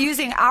 You're not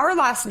using our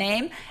last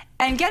name.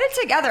 And get it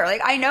together.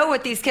 Like, I know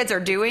what these kids are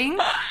doing,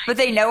 but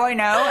they know I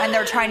know, and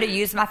they're trying to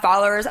use my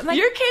followers. I'm like,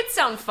 your kids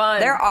sound fun.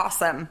 They're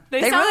awesome.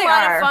 They sound really a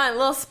lot of fun.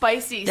 Little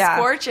spicy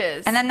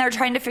scorches. And then they're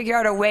trying to figure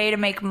out a way to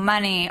make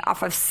money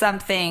off of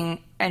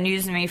something and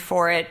use me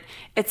for it.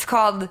 It's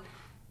called,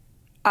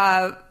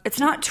 it's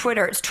not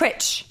Twitter, it's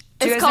Twitch.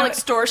 It's called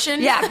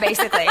extortion? Yeah,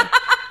 basically.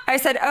 I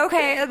said,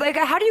 okay, like,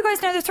 how do you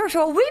guys know this works?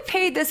 Well, we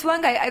paid this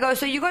one guy. I go,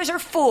 so you guys are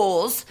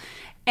fools.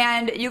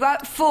 And you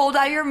got fooled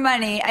out of your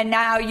money, and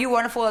now you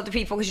want to fool other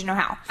people because you know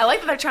how. I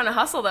like that they're trying to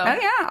hustle, though. Oh,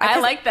 yeah. I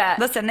like that.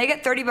 Listen, they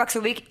get $30 a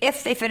week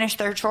if they finish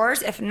their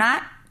chores. If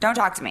not, don't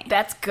talk to me.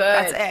 That's good.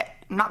 That's it.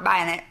 I'm not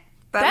buying it.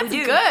 But that's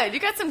good. You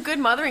got some good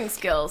mothering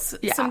skills.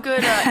 Yeah. Some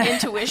good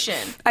intuition.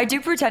 I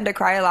do pretend to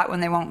cry a lot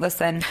when they won't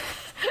listen.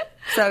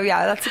 So,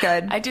 yeah, that's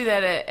good. I do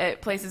that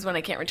at places when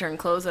I can't return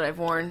clothes that I've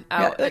worn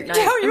out at night.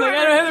 I don't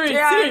have the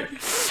receipt.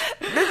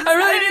 I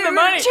really need the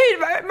money.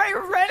 My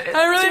rent is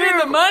I really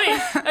need the money.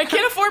 I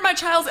can't afford my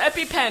child's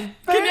EpiPen.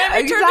 Can you have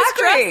me return this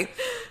dress?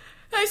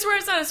 I swear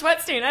it's not a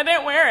sweat stain. I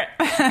didn't wear it.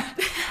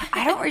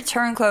 I don't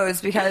return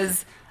clothes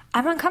because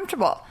I'm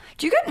uncomfortable.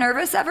 Do you get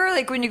nervous ever,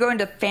 like when you go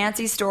into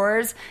fancy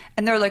stores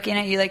and they're looking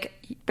at you like,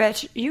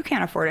 bitch, you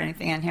can't afford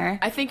anything in here?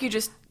 I think you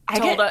just I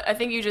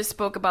think you just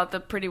spoke about the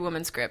Pretty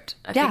Woman script.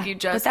 I think you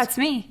just but that's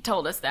me.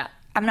 Told us that.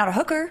 I'm not a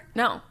hooker.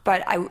 No.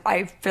 But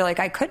I feel like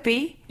I could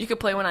be. You could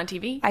play one on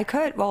TV? I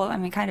could. Well, I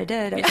mean, kind of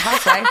did. I was a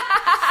housewife.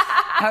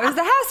 I was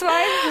the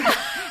housewife.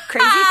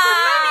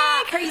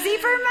 Crazy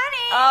for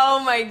money.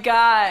 Oh, my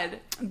God.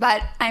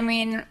 But, I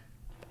mean,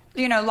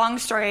 long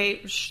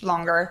story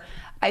longer,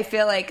 I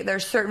feel like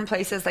there's certain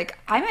places, like,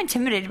 I'm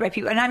intimidated by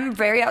people. And I'm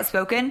very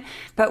outspoken.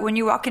 But when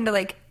you walk into,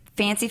 like,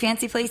 fancy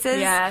places.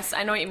 Yes,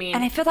 I know what you mean.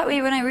 And I feel that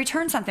way when I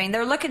return something.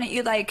 They're looking at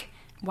you like,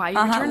 why are you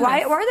returning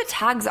why are the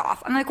tags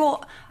off? I'm like,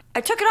 well,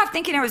 I took it off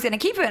thinking I was going to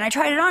keep it, and I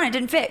tried it on. It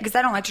didn't fit because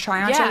I don't like to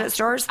try on shit at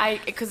stores.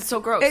 Because it's so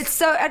gross. It's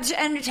so,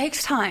 and it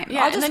takes time.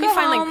 Yeah, and then you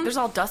find like there's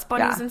all dust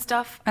bunnies and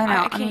stuff. I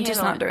know. I'm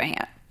just not doing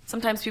it.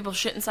 Sometimes people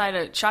shit inside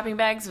of shopping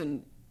bags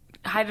and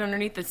hide it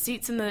underneath the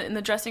seats in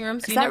the dressing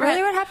rooms. Is that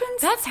really what happens?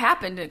 That's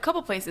happened in a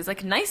couple places,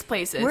 like nice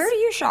places. Where do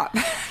you shop?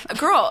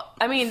 Girl,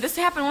 I mean, this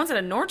happened once at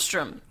a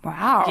Nordstrom.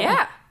 Wow.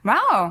 Yeah.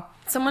 Wow.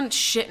 Someone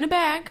shit in a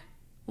bag,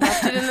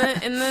 left it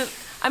in the.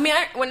 I mean,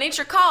 when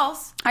nature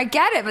calls. I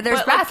get it, but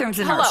there's bathrooms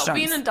in Nordstrom's. Hello,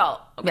 be an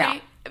adult,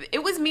 okay? Yeah.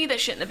 It was me that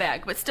shit in the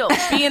bag, but still,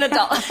 be an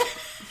adult.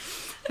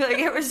 Like,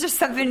 it was just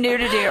something new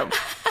to do.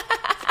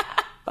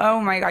 Oh,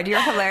 my God, you're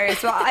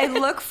hilarious. Well, I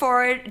look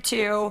forward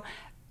to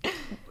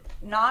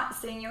not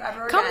seeing you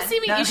ever again. Come see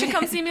me. No. You should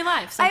come see me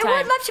live sometime.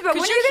 I would love to, but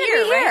when are you going to be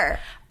here?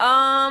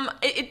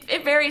 Right?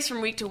 It varies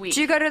from week to week.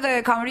 Do you go to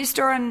the Comedy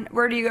Store, and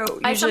where do you go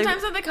usually? I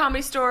sometimes at the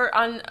Comedy Store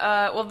on,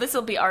 well, this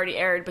will be already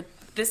aired, but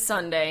this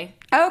Sunday.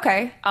 Oh,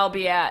 okay. I'll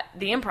be at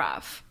the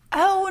Improv.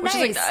 Oh, nice.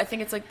 Which is I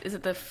think it's like, is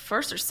it the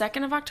 1st or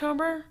 2nd of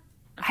October?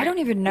 I don't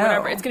even know.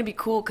 Whatever. It's going to be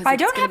cool because I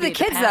don't have the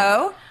kids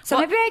though, so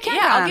maybe I can.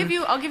 Yeah,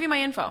 I'll give you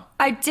my info.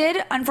 I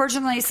did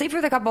unfortunately sleep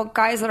with a couple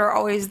guys that are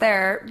always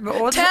there.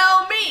 But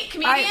tell me,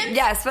 comedians.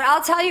 Yes, but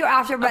I'll tell you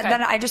after. But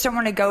then I just don't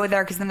want to go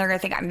there because then they're going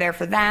to think I'm there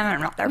for them and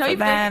I'm not there for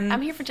them.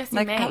 I'm here for Jessimae.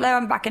 Like, hello,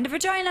 I'm back into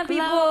vagina,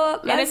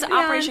 people. And it's an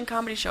Operation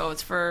Comedy Show.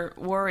 It's for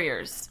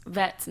warriors,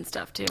 vets, and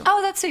stuff too.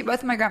 Oh, that's sweet.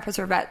 Both of my grandpas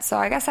are vets, so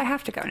I guess I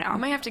have to go now. I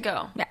might have to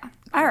go. Yeah.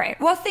 All right.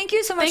 Well, thank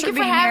you so much for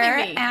being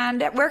having here. me.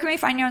 And where can we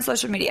find you on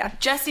social media?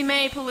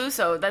 Jessimae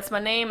Peluso. That's my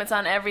name. It's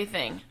on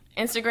everything.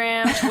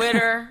 Instagram,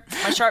 Twitter,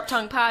 my Sharp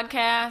Tongue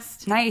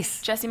podcast.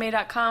 Nice.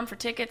 Jessimae.com for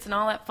tickets and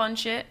all that fun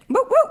shit.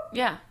 Woo, woo.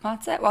 Yeah. Well,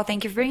 that's it. Well,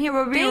 thank you for being here.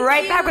 We'll be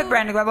right back with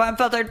Brandi Global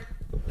Unfiltered.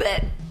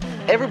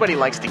 Everybody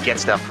likes to get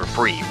stuff for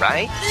free,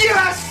 right?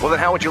 Yes! Well, then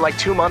how would you like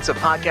 2 months of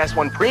Podcast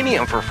One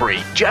Premium for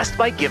free just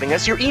by giving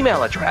us your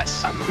email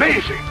address?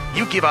 Amazing!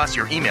 You give us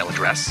your email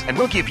address, and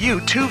we'll give you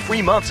 2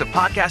 free months of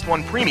Podcast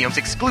One Premium's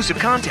exclusive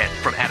content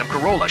from Adam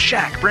Carolla,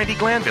 Shaq, Brandi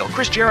Glanville,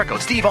 Chris Jericho,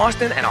 Steve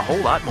Austin, and a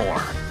whole lot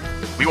more.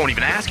 We won't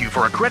even ask you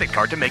for a credit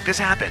card to make this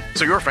happen,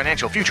 so your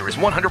financial future is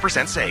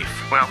 100%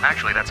 safe. Well,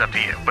 actually, that's up to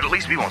you, but at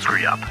least we won't screw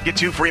you up. Get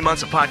 2 free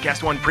months of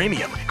Podcast One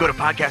Premium. Go to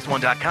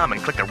podcastone.com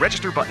and click the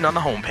register button on the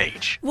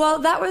homepage. Well,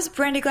 that was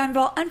Brandi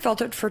Glanville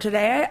Unfiltered for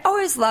today. I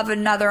always love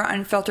another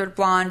unfiltered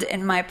blonde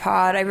in my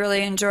pod. I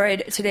really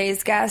enjoyed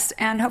today's guest,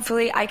 and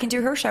hopefully I can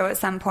do her show at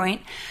some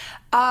point.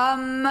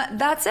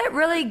 That's it,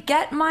 really.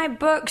 Get my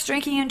books,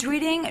 Drinking and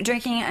Tweeting,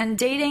 Drinking and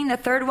Dating. The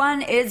 3rd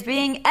one is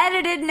being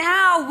edited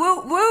now.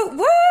 Woo, woo,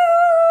 woo!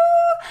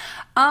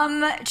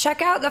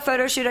 Check out the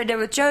photo shoot I did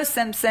with Joe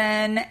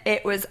Simpson.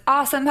 It was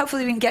awesome.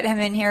 Hopefully we can get him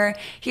in here.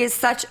 He is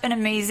such an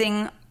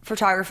amazing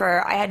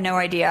photographer. I had no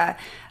idea.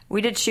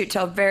 We did shoot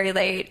till very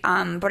late,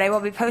 but I will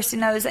be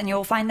posting those, and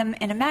you'll find them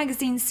in a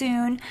magazine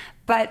soon.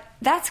 But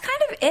that's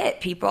kind of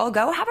it, people.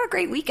 Go have a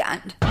great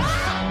weekend.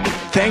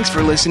 Thanks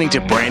for listening to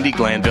Brandi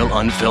Glanville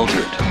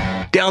Unfiltered.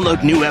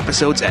 Download new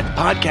episodes at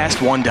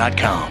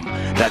podcastone.com.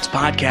 That's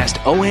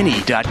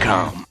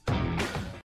podcastone.com.